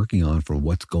are working on for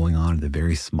what's going on at the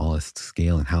very smallest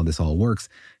scale and how this all works,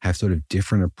 have sort of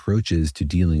different approaches to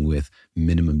dealing with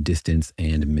minimum distance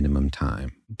and minimum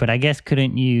time. But I guess,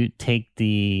 couldn't you take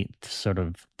the sort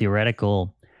of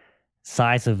theoretical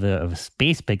size of a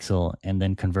space pixel and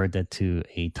then convert that to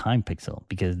a time pixel?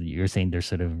 Because you're saying they're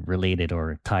sort of related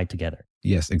or tied together.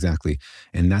 Yes, exactly.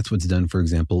 And that's what's done, for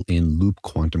example, in loop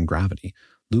quantum gravity.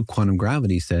 Loop quantum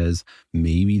gravity says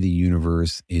maybe the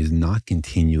universe is not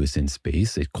continuous in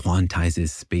space. It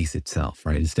quantizes space itself,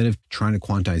 right? Instead of trying to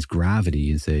quantize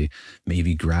gravity and say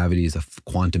maybe gravity is a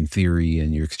quantum theory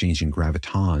and you're exchanging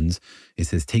gravitons, it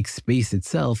says take space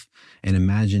itself and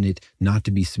imagine it not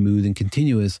to be smooth and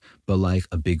continuous, but like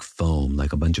a big foam,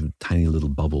 like a bunch of tiny little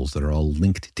bubbles that are all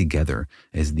linked together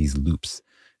as these loops.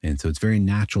 And so it's very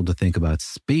natural to think about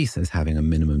space as having a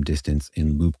minimum distance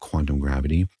in loop quantum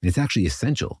gravity. And it's actually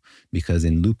essential because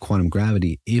in loop quantum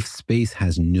gravity, if space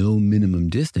has no minimum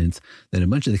distance, then a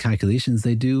bunch of the calculations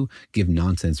they do give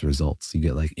nonsense results. You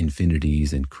get like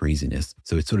infinities and craziness.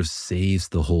 So it sort of saves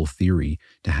the whole theory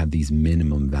to have these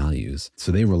minimum values.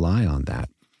 So they rely on that.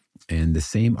 And the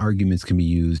same arguments can be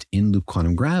used in loop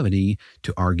quantum gravity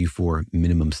to argue for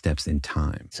minimum steps in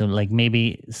time. So like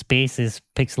maybe space is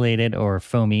pixelated or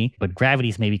foamy, but gravity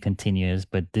is maybe continuous,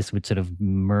 but this would sort of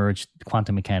merge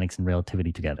quantum mechanics and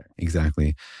relativity together.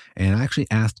 Exactly. And I actually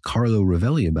asked Carlo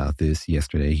Rovelli about this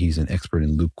yesterday. He's an expert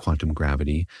in loop quantum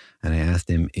gravity. And I asked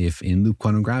him if in loop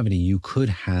quantum gravity, you could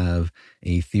have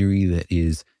a theory that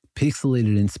is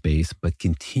pixelated in space, but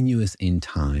continuous in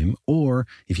time, or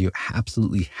if you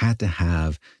absolutely had to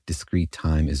have discrete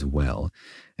time as well.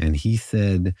 And he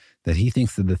said that he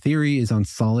thinks that the theory is on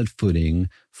solid footing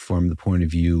from the point of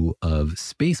view of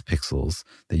space pixels,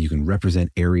 that you can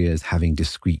represent areas having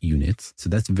discrete units. So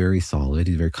that's very solid.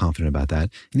 He's very confident about that.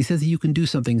 And he says that you can do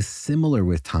something similar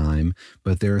with time,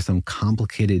 but there are some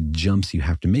complicated jumps you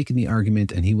have to make in the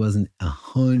argument, and he wasn't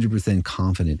 100%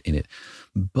 confident in it.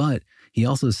 But he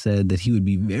also said that he would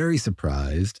be very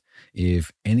surprised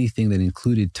if anything that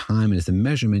included time as a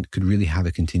measurement could really have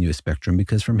a continuous spectrum,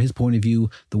 because from his point of view,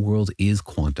 the world is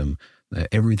quantum.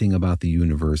 Everything about the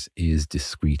universe is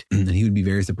discrete. And he would be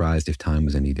very surprised if time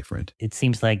was any different. It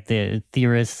seems like the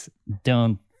theorists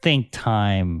don't think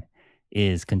time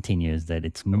is continuous, that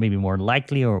it's maybe more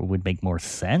likely or would make more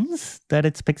sense that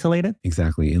it's pixelated?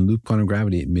 Exactly. In loop quantum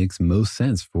gravity, it makes most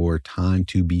sense for time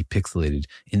to be pixelated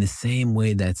in the same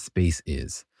way that space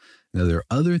is. Now, there are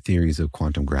other theories of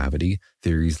quantum gravity,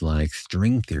 theories like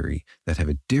string theory, that have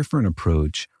a different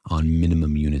approach on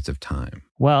minimum units of time.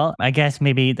 Well, I guess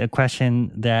maybe the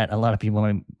question that a lot of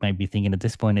people might be thinking at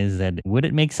this point is that would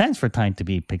it make sense for time to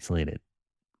be pixelated?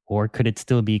 Or could it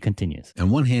still be continuous? On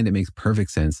one hand, it makes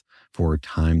perfect sense for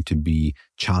time to be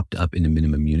chopped up into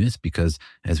minimum units because,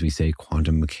 as we say,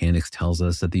 quantum mechanics tells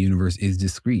us that the universe is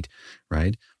discrete,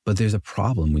 right? But there's a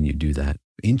problem when you do that.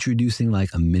 Introducing like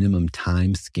a minimum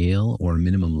time scale or a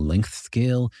minimum length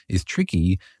scale is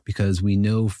tricky because we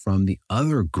know from the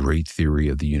other great theory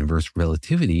of the universe,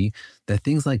 relativity, that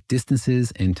things like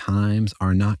distances and times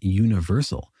are not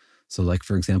universal. So like,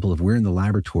 for example, if we're in the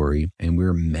laboratory and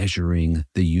we're measuring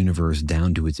the universe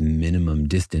down to its minimum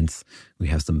distance, we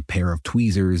have some pair of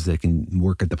tweezers that can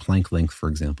work at the Planck length, for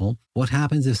example. What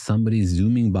happens if somebody's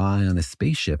zooming by on a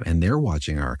spaceship and they're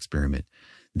watching our experiment?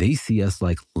 They see us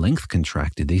like length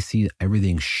contracted. They see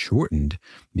everything shortened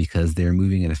because they're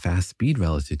moving at a fast speed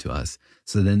relative to us.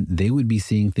 So then they would be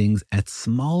seeing things at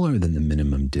smaller than the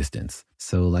minimum distance.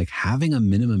 So like having a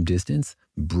minimum distance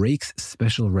breaks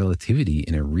special relativity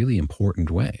in a really important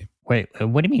way. Wait,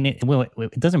 what do you mean?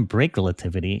 It doesn't break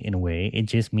relativity in a way. It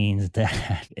just means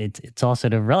that it's all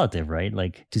sort of relative, right?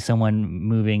 Like to someone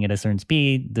moving at a certain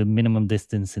speed, the minimum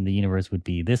distance in the universe would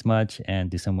be this much. And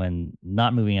to someone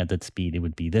not moving at that speed, it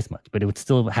would be this much. But it would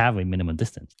still have a minimum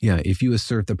distance. Yeah, if you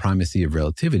assert the primacy of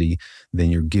relativity, then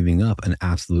you're giving up an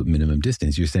absolute minimum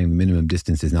distance. You're saying the minimum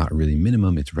distance is not really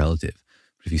minimum, it's relative.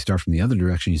 If you start from the other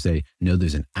direction, you say, no,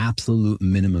 there's an absolute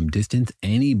minimum distance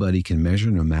anybody can measure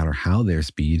no matter how their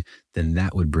speed, then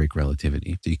that would break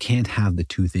relativity. So you can't have the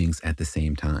two things at the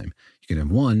same time. You can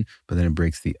have one, but then it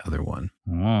breaks the other one.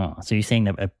 Oh, so you're saying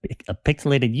that a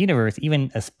pixelated universe,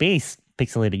 even a space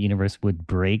pixelated universe, would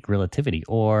break relativity,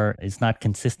 or it's not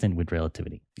consistent with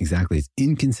relativity. Exactly. It's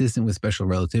inconsistent with special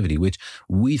relativity, which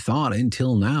we thought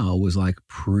until now was like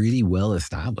pretty well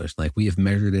established. Like we have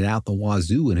measured it out the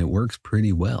wazoo and it works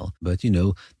pretty well. But you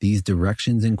know, these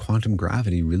directions in quantum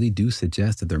gravity really do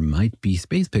suggest that there might be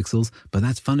space pixels, but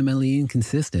that's fundamentally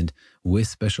inconsistent with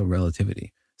special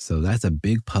relativity. So that's a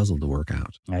big puzzle to work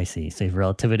out. I see. So if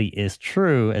relativity is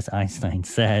true, as Einstein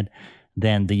said,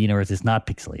 then the universe is not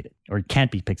pixelated, or it can't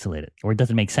be pixelated, or it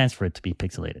doesn't make sense for it to be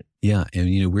pixelated. Yeah. And,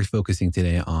 you know, we're focusing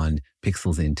today on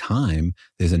pixels in time.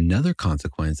 There's another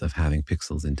consequence of having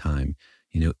pixels in time.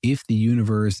 You know, if the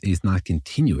universe is not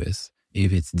continuous,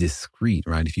 if it's discrete,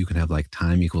 right? If you can have like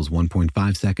time equals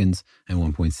 1.5 seconds and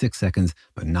 1.6 seconds,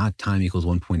 but not time equals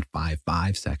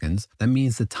 1.55 seconds, that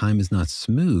means that time is not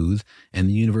smooth and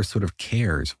the universe sort of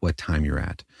cares what time you're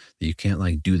at. You can't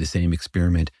like do the same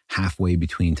experiment halfway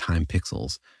between time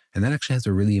pixels. And that actually has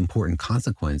a really important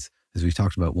consequence, as we've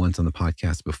talked about once on the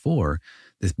podcast before,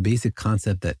 this basic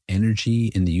concept that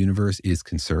energy in the universe is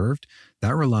conserved.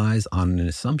 That relies on an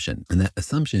assumption. And that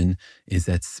assumption is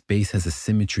that space has a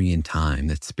symmetry in time,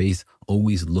 that space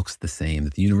always looks the same,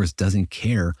 that the universe doesn't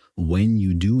care when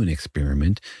you do an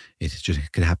experiment. It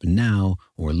just could happen now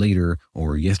or later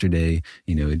or yesterday.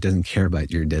 It doesn't care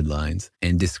about your deadlines.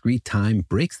 And discrete time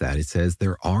breaks that. It says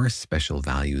there are special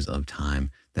values of time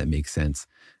that make sense.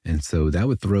 And so that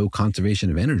would throw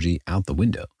conservation of energy out the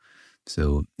window.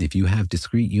 So if you have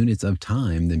discrete units of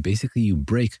time, then basically you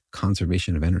break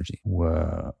conservation of energy.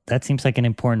 Whoa, that seems like an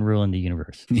important rule in the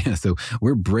universe. Yeah, so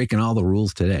we're breaking all the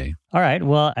rules today. All right,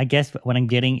 well, I guess what I'm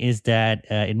getting is that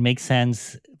it makes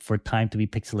sense for time to be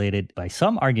pixelated by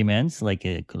some arguments, like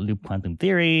loop quantum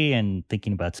theory and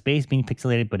thinking about space being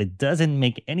pixelated, but it doesn't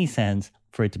make any sense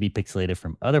for it to be pixelated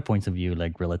from other points of view,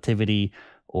 like relativity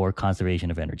or conservation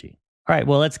of energy. All right,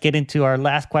 well, let's get into our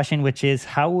last question, which is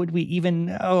how would we even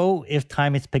know if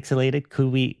time is pixelated? Could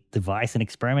we devise an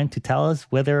experiment to tell us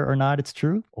whether or not it's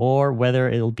true or whether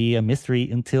it'll be a mystery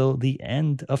until the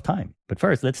end of time? But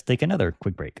first, let's take another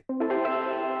quick break.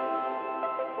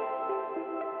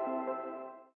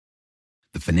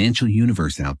 The financial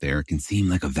universe out there can seem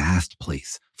like a vast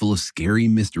place, full of scary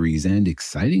mysteries and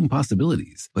exciting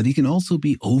possibilities, but it can also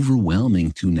be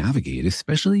overwhelming to navigate,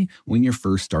 especially when you're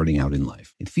first starting out in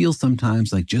life. It feels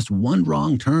sometimes like just one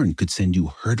wrong turn could send you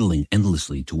hurtling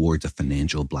endlessly towards a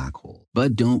financial black hole.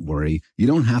 But don't worry, you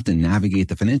don't have to navigate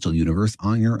the financial universe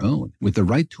on your own. With the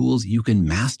right tools, you can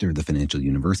master the financial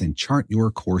universe and chart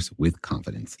your course with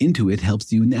confidence. Intuit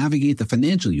helps you navigate the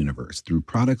financial universe through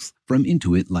products from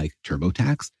Intuit like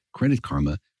TurboTax, Credit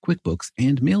Karma, QuickBooks,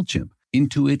 and MailChimp.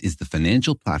 Intuit is the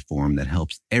financial platform that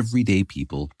helps everyday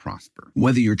people prosper.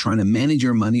 Whether you're trying to manage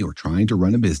your money or trying to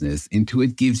run a business,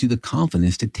 Intuit gives you the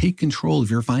confidence to take control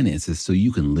of your finances so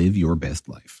you can live your best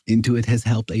life. Intuit has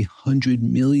helped 100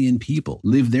 million people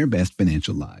live their best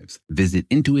financial lives. Visit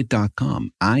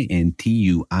Intuit.com,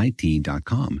 Intuit.com,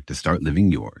 to start living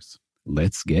yours.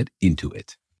 Let's get into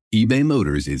it. eBay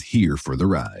Motors is here for the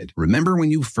ride. Remember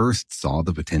when you first saw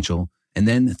the potential? And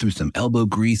then through some elbow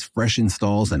grease, fresh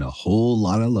installs, and a whole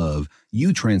lot of love,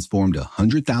 you transformed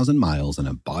 100,000 miles and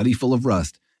a body full of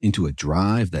rust into a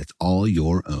drive that's all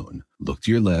your own. Look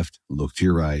to your left, look to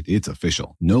your right. It's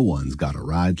official. No one's got a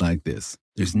ride like this.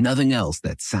 There's nothing else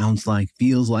that sounds like,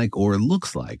 feels like, or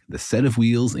looks like the set of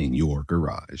wheels in your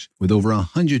garage. With over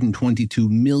 122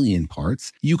 million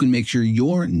parts, you can make sure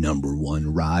your number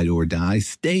one ride or die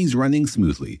stays running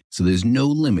smoothly, so there's no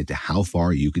limit to how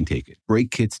far you can take it.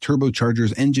 Brake kits,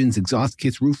 turbochargers, engines, exhaust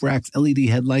kits, roof racks, LED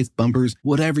headlights, bumpers,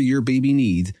 whatever your baby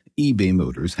needs, eBay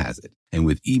Motors has it. And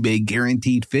with eBay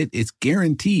Guaranteed Fit, it's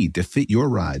guaranteed to fit your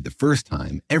ride the first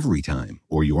time, every time,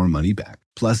 or your money back.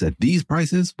 Plus, at these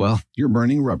prices, well, you're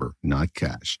burning rubber, not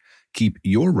cash. Keep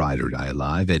your ride or die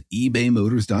alive at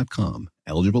ebaymotors.com.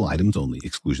 Eligible items only.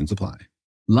 Exclusions apply.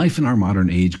 Life in our modern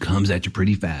age comes at you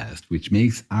pretty fast, which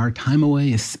makes our time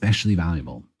away especially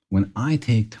valuable. When I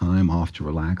take time off to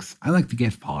relax, I like to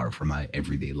get far from my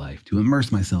everyday life, to immerse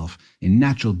myself in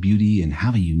natural beauty and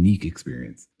have a unique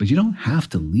experience. But you don't have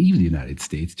to leave the United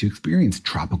States to experience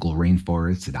tropical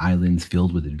rainforests and islands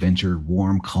filled with adventure,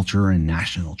 warm culture, and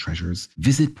national treasures.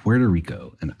 Visit Puerto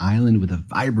Rico, an island with a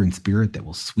vibrant spirit that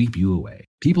will sweep you away.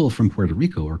 People from Puerto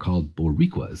Rico are called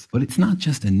Boricuas, but it's not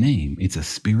just a name, it's a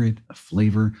spirit, a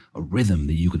flavor, a rhythm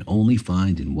that you can only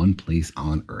find in one place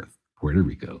on Earth. Puerto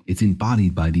Rico. It's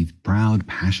embodied by these proud,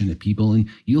 passionate people, and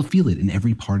you'll feel it in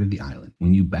every part of the island.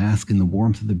 When you bask in the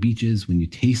warmth of the beaches, when you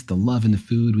taste the love in the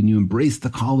food, when you embrace the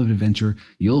call of adventure,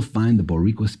 you'll find the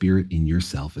Boricua spirit in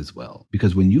yourself as well.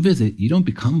 Because when you visit, you don't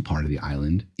become part of the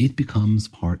island, it becomes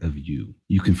part of you.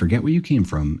 You can forget where you came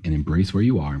from and embrace where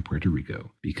you are in Puerto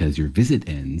Rico, because your visit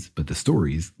ends, but the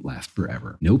stories last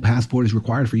forever. No passport is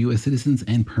required for U.S. citizens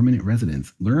and permanent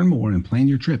residents. Learn more and plan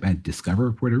your trip at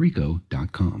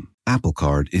discoverpuertorico.com. Apple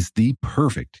Card is the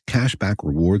perfect cashback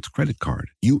rewards credit card.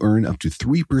 You earn up to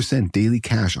 3% daily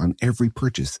cash on every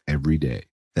purchase every day.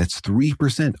 That's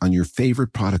 3% on your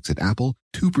favorite products at Apple,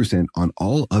 2% on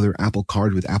all other Apple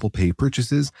Card with Apple Pay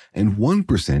purchases, and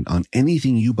 1% on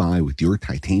anything you buy with your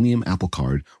titanium Apple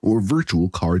Card or virtual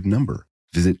card number.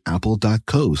 Visit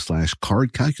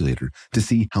apple.co/card calculator to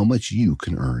see how much you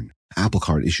can earn. Apple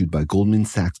Card issued by Goldman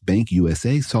Sachs Bank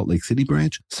USA, Salt Lake City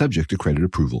branch, subject to credit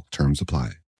approval. Terms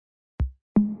apply.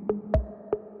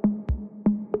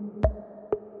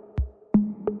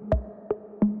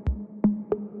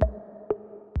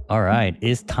 All right.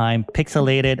 Is time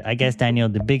pixelated? I guess, Daniel,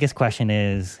 the biggest question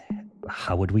is,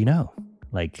 how would we know?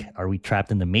 Like, are we trapped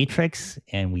in the matrix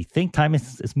and we think time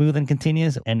is smooth and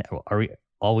continuous? And are we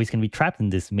always going to be trapped in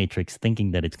this matrix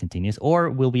thinking that it's continuous? Or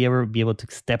will we ever be able to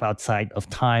step outside of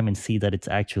time and see that it's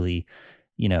actually,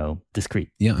 discrete.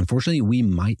 Yeah, unfortunately, we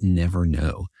might never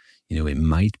know. It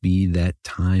might be that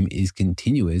time is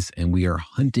continuous and we are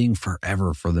hunting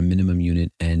forever for the minimum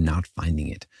unit and not finding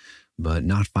it. But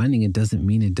not finding it doesn't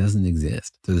mean it doesn't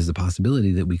exist. So there's a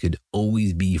possibility that we could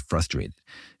always be frustrated.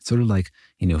 It's sort of like,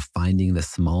 finding the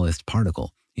smallest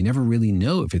particle. You never really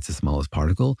know if it's the smallest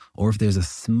particle or if there's a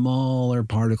smaller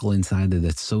particle inside there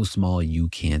that's so small you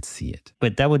can't see it.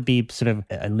 But that would be sort of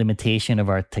a limitation of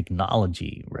our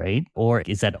technology, right? Or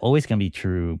is that always going to be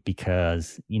true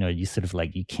because, you sort of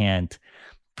like you can't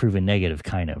prove a negative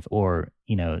kind of, or,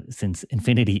 since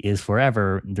infinity is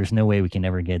forever, there's no way we can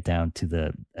ever get down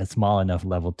to a small enough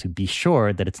level to be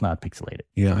sure that it's not pixelated.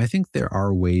 Yeah, I think there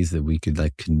are ways that we could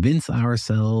convince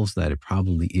ourselves that it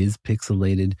probably is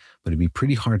pixelated, but it'd be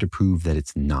pretty hard to prove that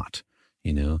it's not,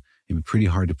 It'd be pretty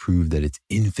hard to prove that it's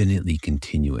infinitely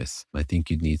continuous. I think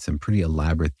you'd need some pretty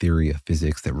elaborate theory of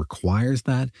physics that requires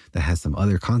that has some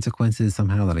other consequences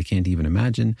somehow that I can't even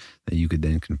imagine, that you could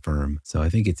then confirm. So I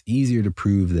think it's easier to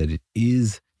prove that it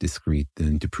is discrete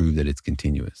than to prove that it's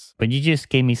continuous. But you just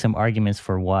gave me some arguments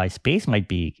for why space might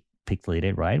be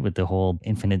pixelated, right? With the whole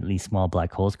infinitely small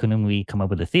black holes. Couldn't we come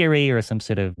up with a theory or some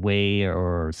sort of way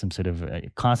or some sort of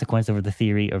consequence over the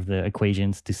theory of the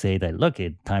equations to say that, look,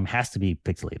 time has to be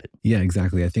pixelated? Yeah,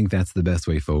 exactly. I think that's the best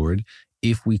way forward.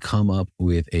 If we come up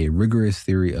with a rigorous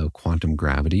theory of quantum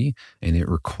gravity, and it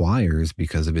requires,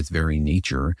 because of its very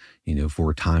nature,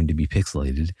 for time to be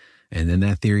pixelated, and then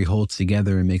that theory holds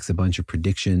together and makes a bunch of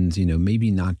predictions, maybe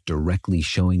not directly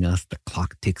showing us the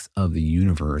clock ticks of the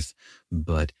universe,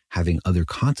 but having other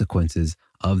consequences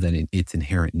of that in its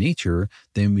inherent nature,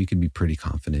 then we can be pretty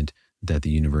confident that the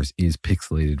universe is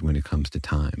pixelated when it comes to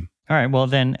time. All right, well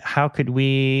then how could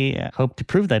we hope to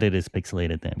prove that it is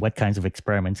pixelated then? What kinds of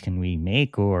experiments can we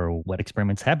make, or what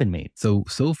experiments have been made? So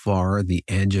far, the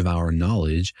edge of our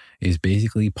knowledge is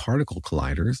basically particle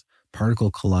colliders.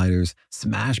 Particle colliders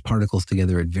smash particles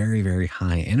together at very, very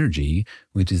high energy,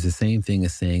 which is the same thing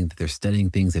as saying that they're studying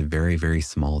things at very, very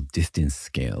small distance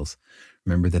scales.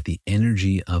 Remember that the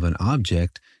energy of an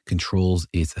object controls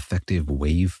its effective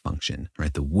wave function,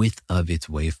 right? The width of its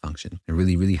wave function. A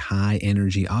really, really high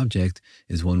energy object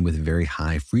is one with very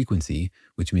high frequency,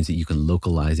 which means that you can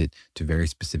localize it to a very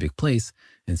specific place.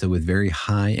 And so with very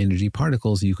high energy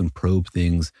particles, you can probe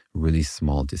things really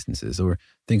small distances. Or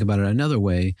think about it another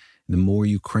way, the more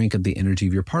you crank up the energy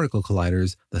of your particle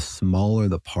colliders, the smaller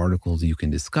the particles you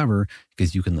can discover,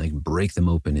 because you can break them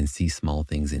open and see small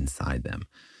things inside them.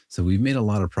 So we've made a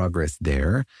lot of progress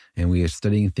there, and we are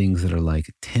studying things that are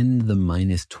 10 to the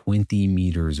minus 20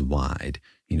 meters wide,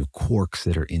 quarks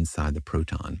that are inside the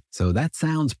proton. So that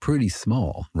sounds pretty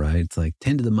small, right? It's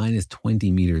 10 to the minus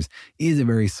 20 meters is a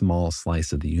very small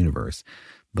slice of the universe.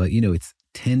 But, it's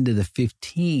 10 to the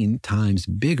 15 times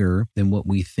bigger than what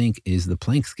we think is the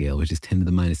Planck scale, which is 10 to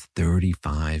the minus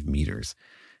 35 meters.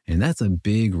 And that's a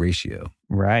big ratio.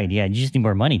 Right. Yeah. You just need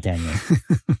more money, Daniel.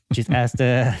 Just ask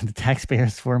the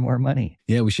taxpayers for more money.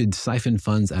 Yeah. We should siphon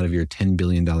funds out of your $10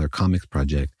 billion comics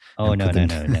project. Oh, no.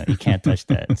 You can't touch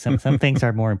that. Some things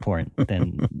are more important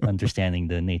than understanding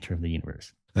the nature of the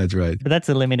universe. That's right. But that's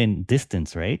the limit in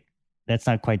distance, right? That's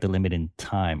not quite the limit in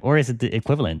time. Or is it the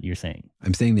equivalent, you're saying?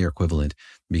 I'm saying they're equivalent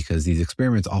because these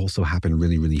experiments also happen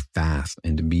really, really fast.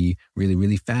 And to be really,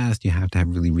 really fast, you have to have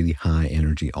really, really high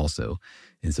energy also.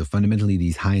 And so fundamentally,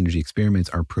 these high energy experiments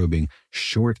are probing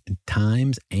short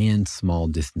times and small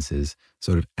distances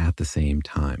sort of at the same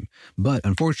time. But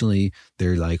unfortunately,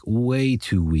 they're way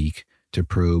too weak to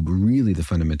probe really the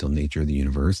fundamental nature of the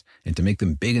universe. And to make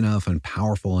them big enough and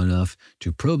powerful enough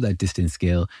to probe that distance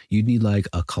scale, you'd need a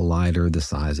collider the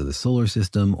size of the solar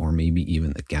system or maybe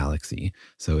even the galaxy.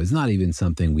 So it's not even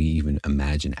something we even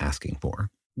imagine asking for.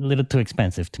 A little too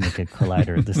expensive to make a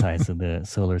collider the size of the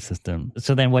solar system.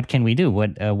 So then what can we do?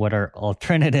 What are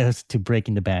alternatives to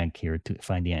breaking the bank here to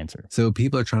find the answer? So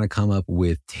people are trying to come up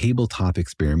with tabletop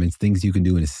experiments, things you can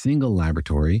do in a single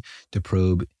laboratory to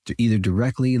probe to either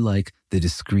directly the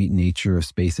discrete nature of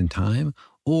space and time,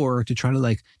 or to try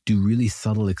to do really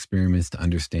subtle experiments to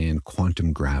understand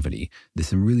quantum gravity. There's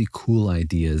some really cool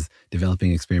ideas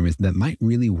developing experiments that might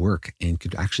really work and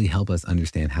could actually help us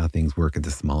understand how things work at the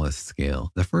smallest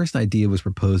scale. The first idea was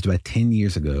proposed about 10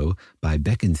 years ago by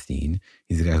Bekenstein.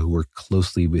 He's a guy who worked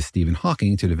closely with Stephen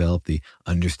Hawking to develop the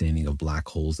understanding of black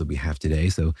holes that we have today.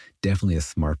 So definitely a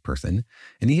smart person.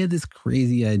 And he had this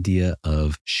crazy idea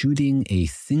of shooting a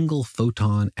single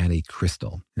photon at a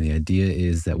crystal. And the idea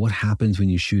is that what happens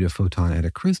when you shoot a photon at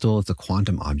a crystal, it's a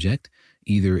quantum object.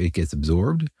 Either it gets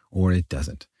absorbed or it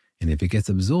doesn't. And if it gets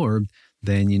absorbed,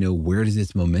 then, where does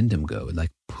its momentum go? It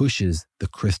pushes the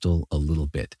crystal a little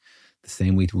bit. The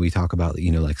same way we talk about,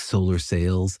 like solar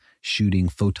sails, shooting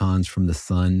photons from the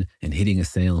sun and hitting a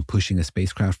sail and pushing a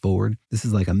spacecraft forward. This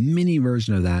is like a mini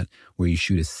version of that where you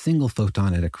shoot a single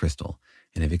photon at a crystal.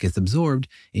 And if it gets absorbed,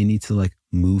 it needs to like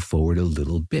move forward a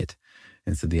little bit.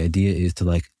 And so the idea is to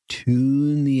like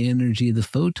tune the energy of the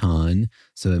photon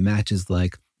so it matches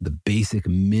like the basic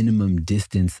minimum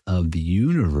distance of the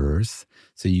universe,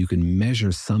 so you can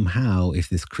measure somehow if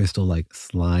this crystal like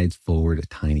slides forward a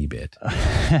tiny bit.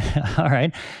 All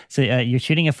right. So you're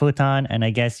shooting a photon, and I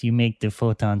guess you make the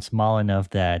photon small enough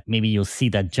that maybe you'll see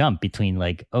that jump between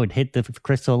like, oh, it hit the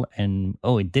crystal and,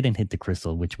 oh, it didn't hit the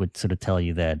crystal, which would sort of tell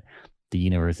you that the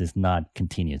universe is not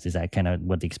continuous. Is that kind of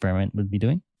what the experiment would be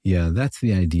doing? Yeah, that's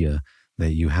the idea.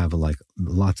 That you have like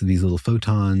lots of these little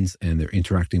photons and they're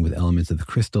interacting with elements of the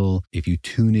crystal. If you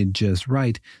tune it just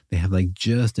right, they have like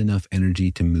just enough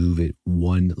energy to move it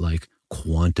one like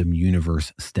quantum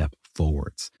universe step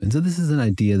forwards. And so this is an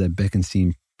idea that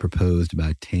Bekenstein proposed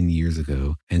about 10 years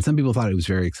ago. And some people thought it was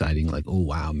very exciting, like, oh,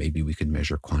 wow, maybe we could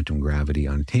measure quantum gravity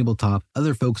on a tabletop.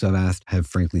 Other folks I've asked have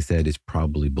frankly said it's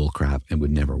probably bullcrap and would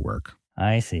never work.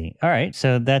 I see. All right.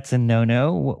 So that's a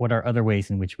no-no. What are other ways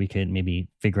in which we could maybe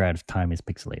figure out if time is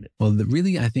pixelated? Well,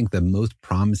 really, I think the most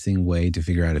promising way to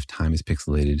figure out if time is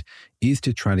pixelated is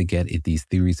to try to get at these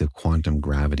theories of quantum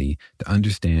gravity to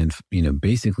understand,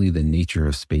 basically the nature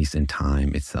of space and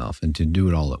time itself, and to do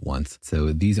it all at once.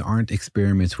 So these aren't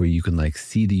experiments where you can like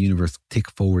see the universe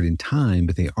tick forward in time,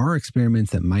 but they are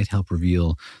experiments that might help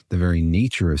reveal the very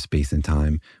nature of space and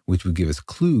time, which would give us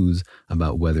clues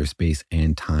about whether space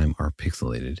and time are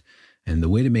pixelated. And the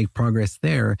way to make progress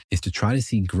there is to try to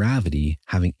see gravity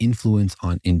having influence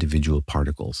on individual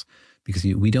particles. Because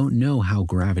we don't know how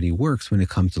gravity works when it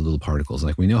comes to little particles.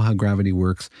 Like we know how gravity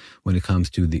works when it comes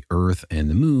to the Earth and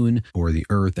the moon, or the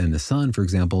Earth and the sun, for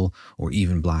example, or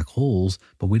even black holes,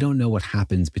 but we don't know what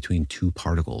happens between two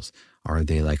particles. Are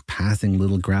they like passing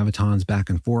little gravitons back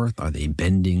and forth? Are they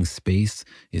bending space?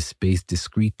 Is space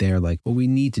discrete there? Like what we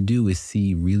need to do is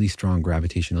see really strong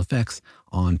gravitational effects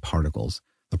on particles.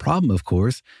 The problem, of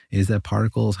course, is that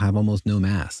particles have almost no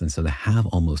mass, and so they have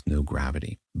almost no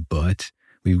gravity. But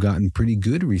we've gotten pretty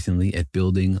good recently at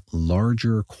building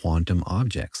larger quantum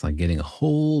objects, like getting a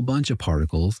whole bunch of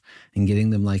particles and getting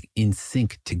them like in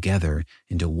sync together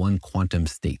into one quantum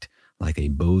state, like a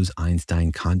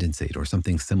Bose-Einstein condensate or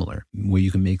something similar, where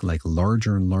you can make like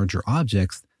larger and larger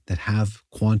objects that have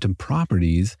quantum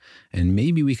properties, and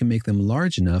maybe we can make them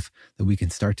large enough that we can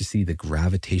start to see the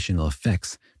gravitational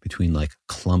effects between like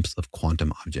clumps of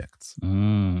quantum objects.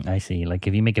 I see. Like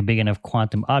if you make a big enough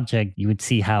quantum object, you would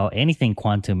see how anything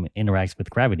quantum interacts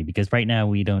with gravity, because right now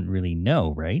we don't really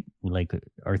know, right? Like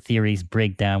our theories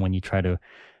break down when you try to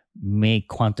make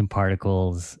quantum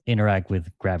particles interact with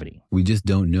gravity. We just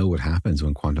don't know what happens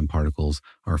when quantum particles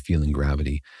are feeling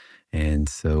gravity. And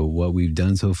so what we've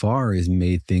done so far is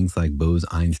made things like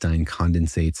Bose-Einstein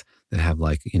condensates that have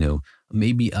like,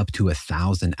 maybe up to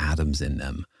 1,000 atoms in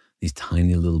them, these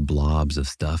tiny little blobs of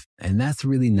stuff. And that's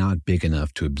really not big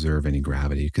enough to observe any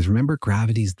gravity, because remember,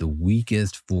 gravity is the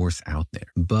weakest force out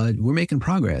there. But we're making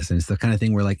progress. And it's the kind of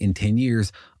thing where like in 10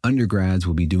 years, undergrads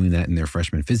will be doing that in their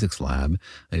freshman physics lab.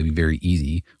 It'll be very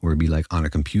easy, or it'll be like on a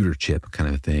computer chip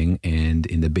kind of thing. And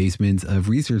in the basements of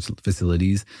research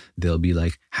facilities, they'll be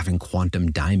like having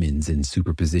quantum diamonds and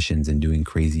superpositions and doing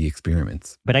crazy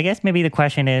experiments. But I guess maybe the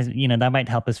question is, that might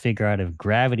help us figure out if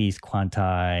gravity is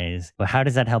quantized. But how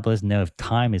does that help us know if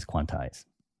time is quantized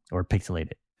or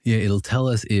pixelated? Yeah, it'll tell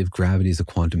us if gravity is a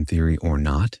quantum theory or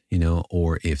not,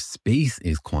 or if space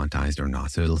is quantized or not.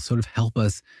 So it'll sort of help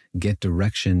us get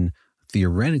direction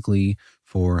theoretically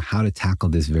for how to tackle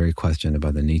this very question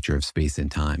about the nature of space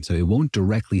and time. So it won't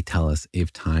directly tell us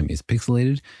if time is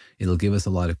pixelated. It'll give us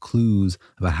a lot of clues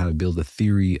about how to build a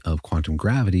theory of quantum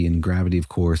gravity, and gravity, of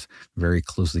course, very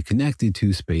closely connected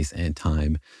to space and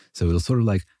time. So it'll sort of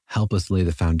like help us lay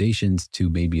the foundations to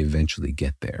maybe eventually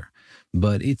get there.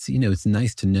 But it's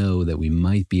nice to know that we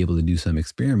might be able to do some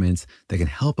experiments that can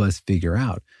help us figure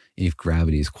out if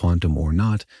gravity is quantum or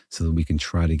not, so that we can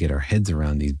try to get our heads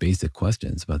around these basic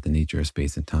questions about the nature of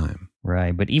space and time.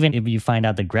 Right. But even if you find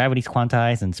out that gravity is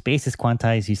quantized and space is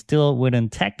quantized, you still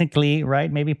wouldn't technically,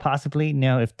 right, maybe possibly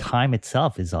know if time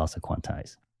itself is also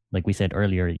quantized. Like we said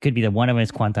earlier, it could be that one of them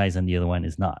is quantized and the other one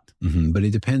is not. But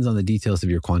it depends on the details of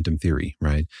your quantum theory,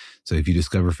 right? So if you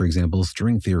discover, for example,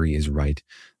 string theory is right,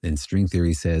 then string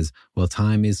theory says, well,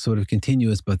 time is sort of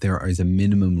continuous, but there is a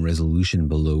minimum resolution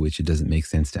below which it doesn't make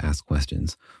sense to ask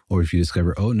questions. Or if you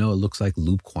discover, oh no, it looks like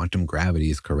loop quantum gravity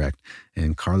is correct,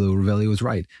 and Carlo Rovelli was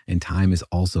right, and time is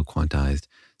also quantized.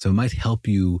 So it might help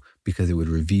you because it would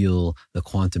reveal the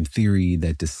quantum theory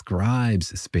that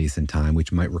describes space and time,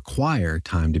 which might require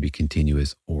time to be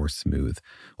continuous or smooth.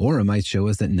 Or it might show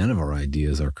us that none of our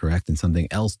ideas are correct and something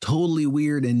else totally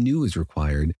weird and new is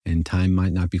required. And time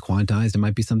might not be quantized. It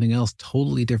might be something else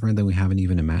totally different than we haven't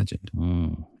even imagined.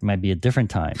 It might be a different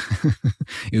time.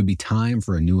 It would be time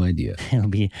for a new idea. It'll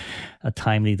be a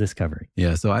timely discovery.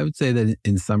 Yeah. So I would say that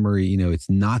in summary, it's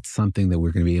not something that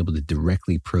we're going to be able to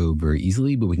directly probe very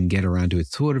easily, but we can get around to it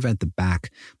sort of at the back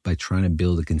by trying to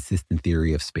build a consistent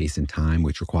theory of space and time,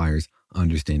 which requires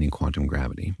understanding quantum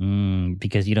gravity.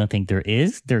 Because you don't think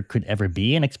there could ever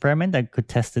be an experiment that could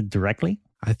test it directly?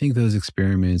 I think those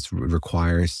experiments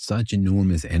require such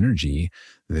enormous energy.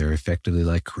 They're effectively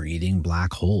like creating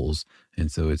black holes.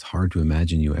 And so it's hard to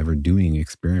imagine you ever doing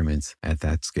experiments at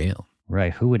that scale.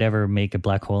 Right. Who would ever make a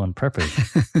black hole on purpose?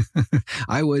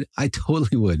 I would. I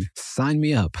totally would. Sign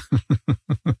me up.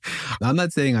 I'm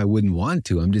not saying I wouldn't want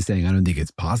to. I'm just saying I don't think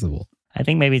it's possible. I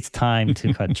think maybe it's time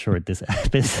to cut short this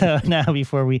episode now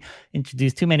before we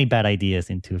introduce too many bad ideas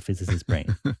into a physicist's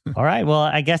brain. All right. Well,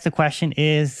 I guess the question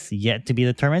is yet to be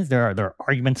determined. There are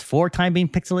arguments for time being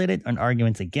pixelated and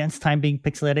arguments against time being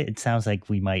pixelated. It sounds like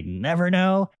we might never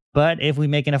know. But if we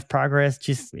make enough progress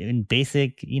just in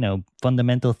basic,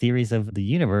 fundamental theories of the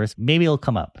universe, maybe it'll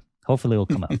come up. Hopefully it'll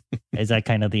come up. Is that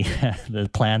kind of the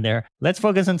plan there? Let's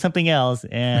focus on something else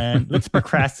and let's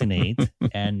procrastinate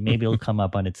and maybe it'll come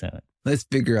up on its own. Let's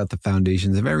figure out the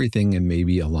foundations of everything and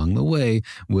maybe along the way,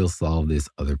 we'll solve this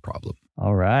other problem.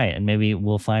 All right. And maybe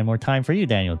we'll find more time for you,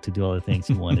 Daniel, to do all the things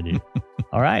you want to do.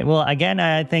 All right. Well, again,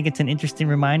 I think it's an interesting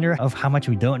reminder of how much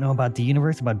we don't know about the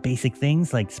universe, about basic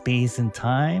things like space and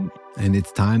time. And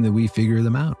it's time that we figure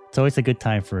them out. It's always a good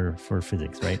time for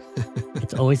physics, right?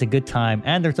 It's always a good time.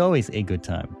 And there's always a good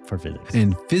time for physics.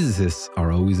 And physicists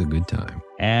are always a good time.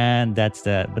 And that's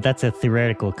a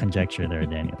theoretical conjecture there,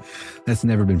 Daniel. That's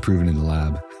never been proven in the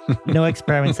lab. No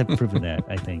experiments have proven that,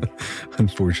 I think.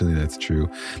 Unfortunately, that's true.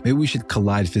 Maybe we should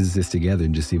collide physicists together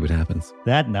and just see what happens.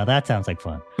 That sounds like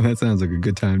fun. That sounds like a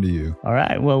good time to you. All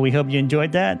right. Well, we hope you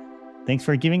enjoyed that. Thanks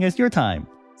for giving us your time.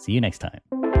 See you next time.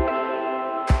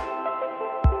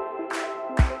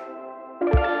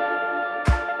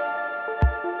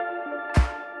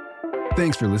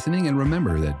 Thanks for listening, and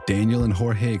remember that Daniel and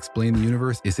Jorge Explain the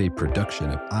Universe is a production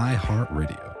of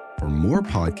iHeartRadio. For more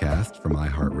podcasts from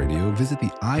iHeartRadio, visit the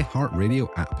iHeartRadio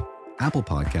app, Apple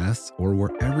Podcasts, or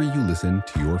wherever you listen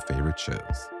to your favorite shows.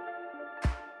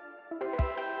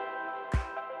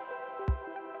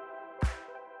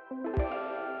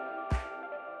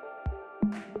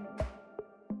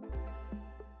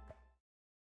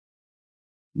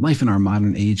 Life in our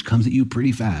modern age comes at you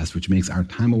pretty fast, which makes our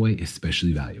time away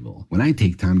especially valuable. When I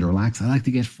take time to relax, I like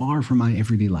to get far from my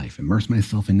everyday life, immerse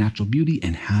myself in natural beauty,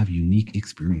 and have unique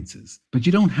experiences. But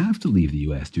you don't have to leave the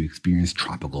U.S. to experience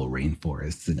tropical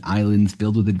rainforests and islands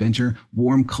filled with adventure,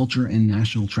 warm culture, and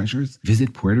national treasures.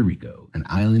 Visit Puerto Rico, an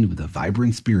island with a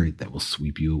vibrant spirit that will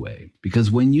sweep you away. Because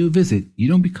when you visit, you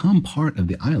don't become part of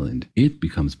the island, it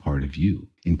becomes part of you.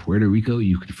 In Puerto Rico,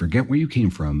 you can forget where you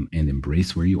came from and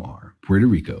embrace where you are. Puerto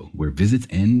Rico, where visits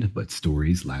end, but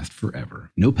stories last forever.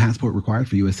 No passport required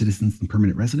for U.S. citizens and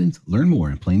permanent residents. Learn more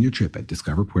and plan your trip at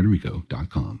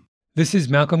discoverpuertorico.com. This is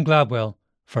Malcolm Gladwell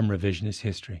from Revisionist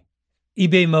History.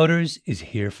 eBay Motors is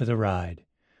here for the ride.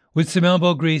 With some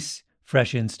elbow grease,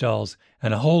 fresh installs,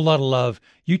 and a whole lot of love,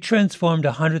 you transformed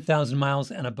 100,000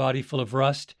 miles and a body full of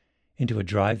rust into a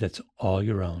drive that's all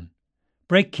your own.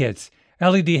 Brake kits,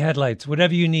 LED headlights,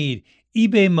 whatever you need,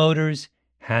 eBay Motors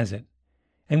has it.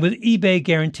 And with eBay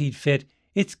Guaranteed Fit,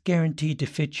 it's guaranteed to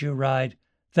fit your ride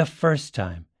the first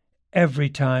time, every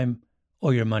time,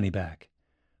 or your money back.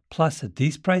 Plus, at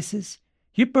these prices,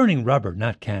 you're burning rubber,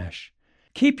 not cash.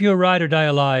 Keep your ride or die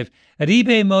alive at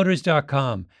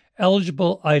ebaymotors.com.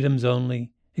 Eligible items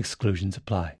only. Exclusions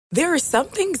apply. There are some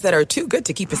things that are too good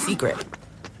to keep a secret.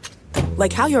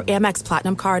 Like how your Amex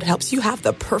Platinum card helps you have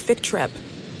the perfect trip.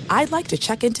 I'd like to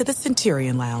check into the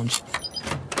Centurion Lounge.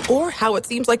 Or how it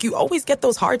seems like you always get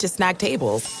those hard-to-snag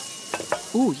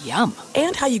tables. Ooh, yum.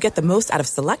 And how you get the most out of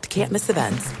select can't-miss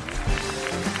events.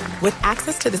 With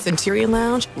access to the Centurion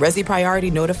Lounge, Resi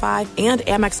Priority Notified, and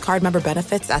Amex card member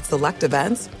benefits at select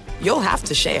events, you'll have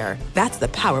to share. That's the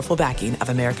powerful backing of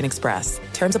American Express.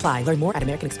 Terms apply. Learn more at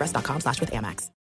americanexpress.com/withAmex.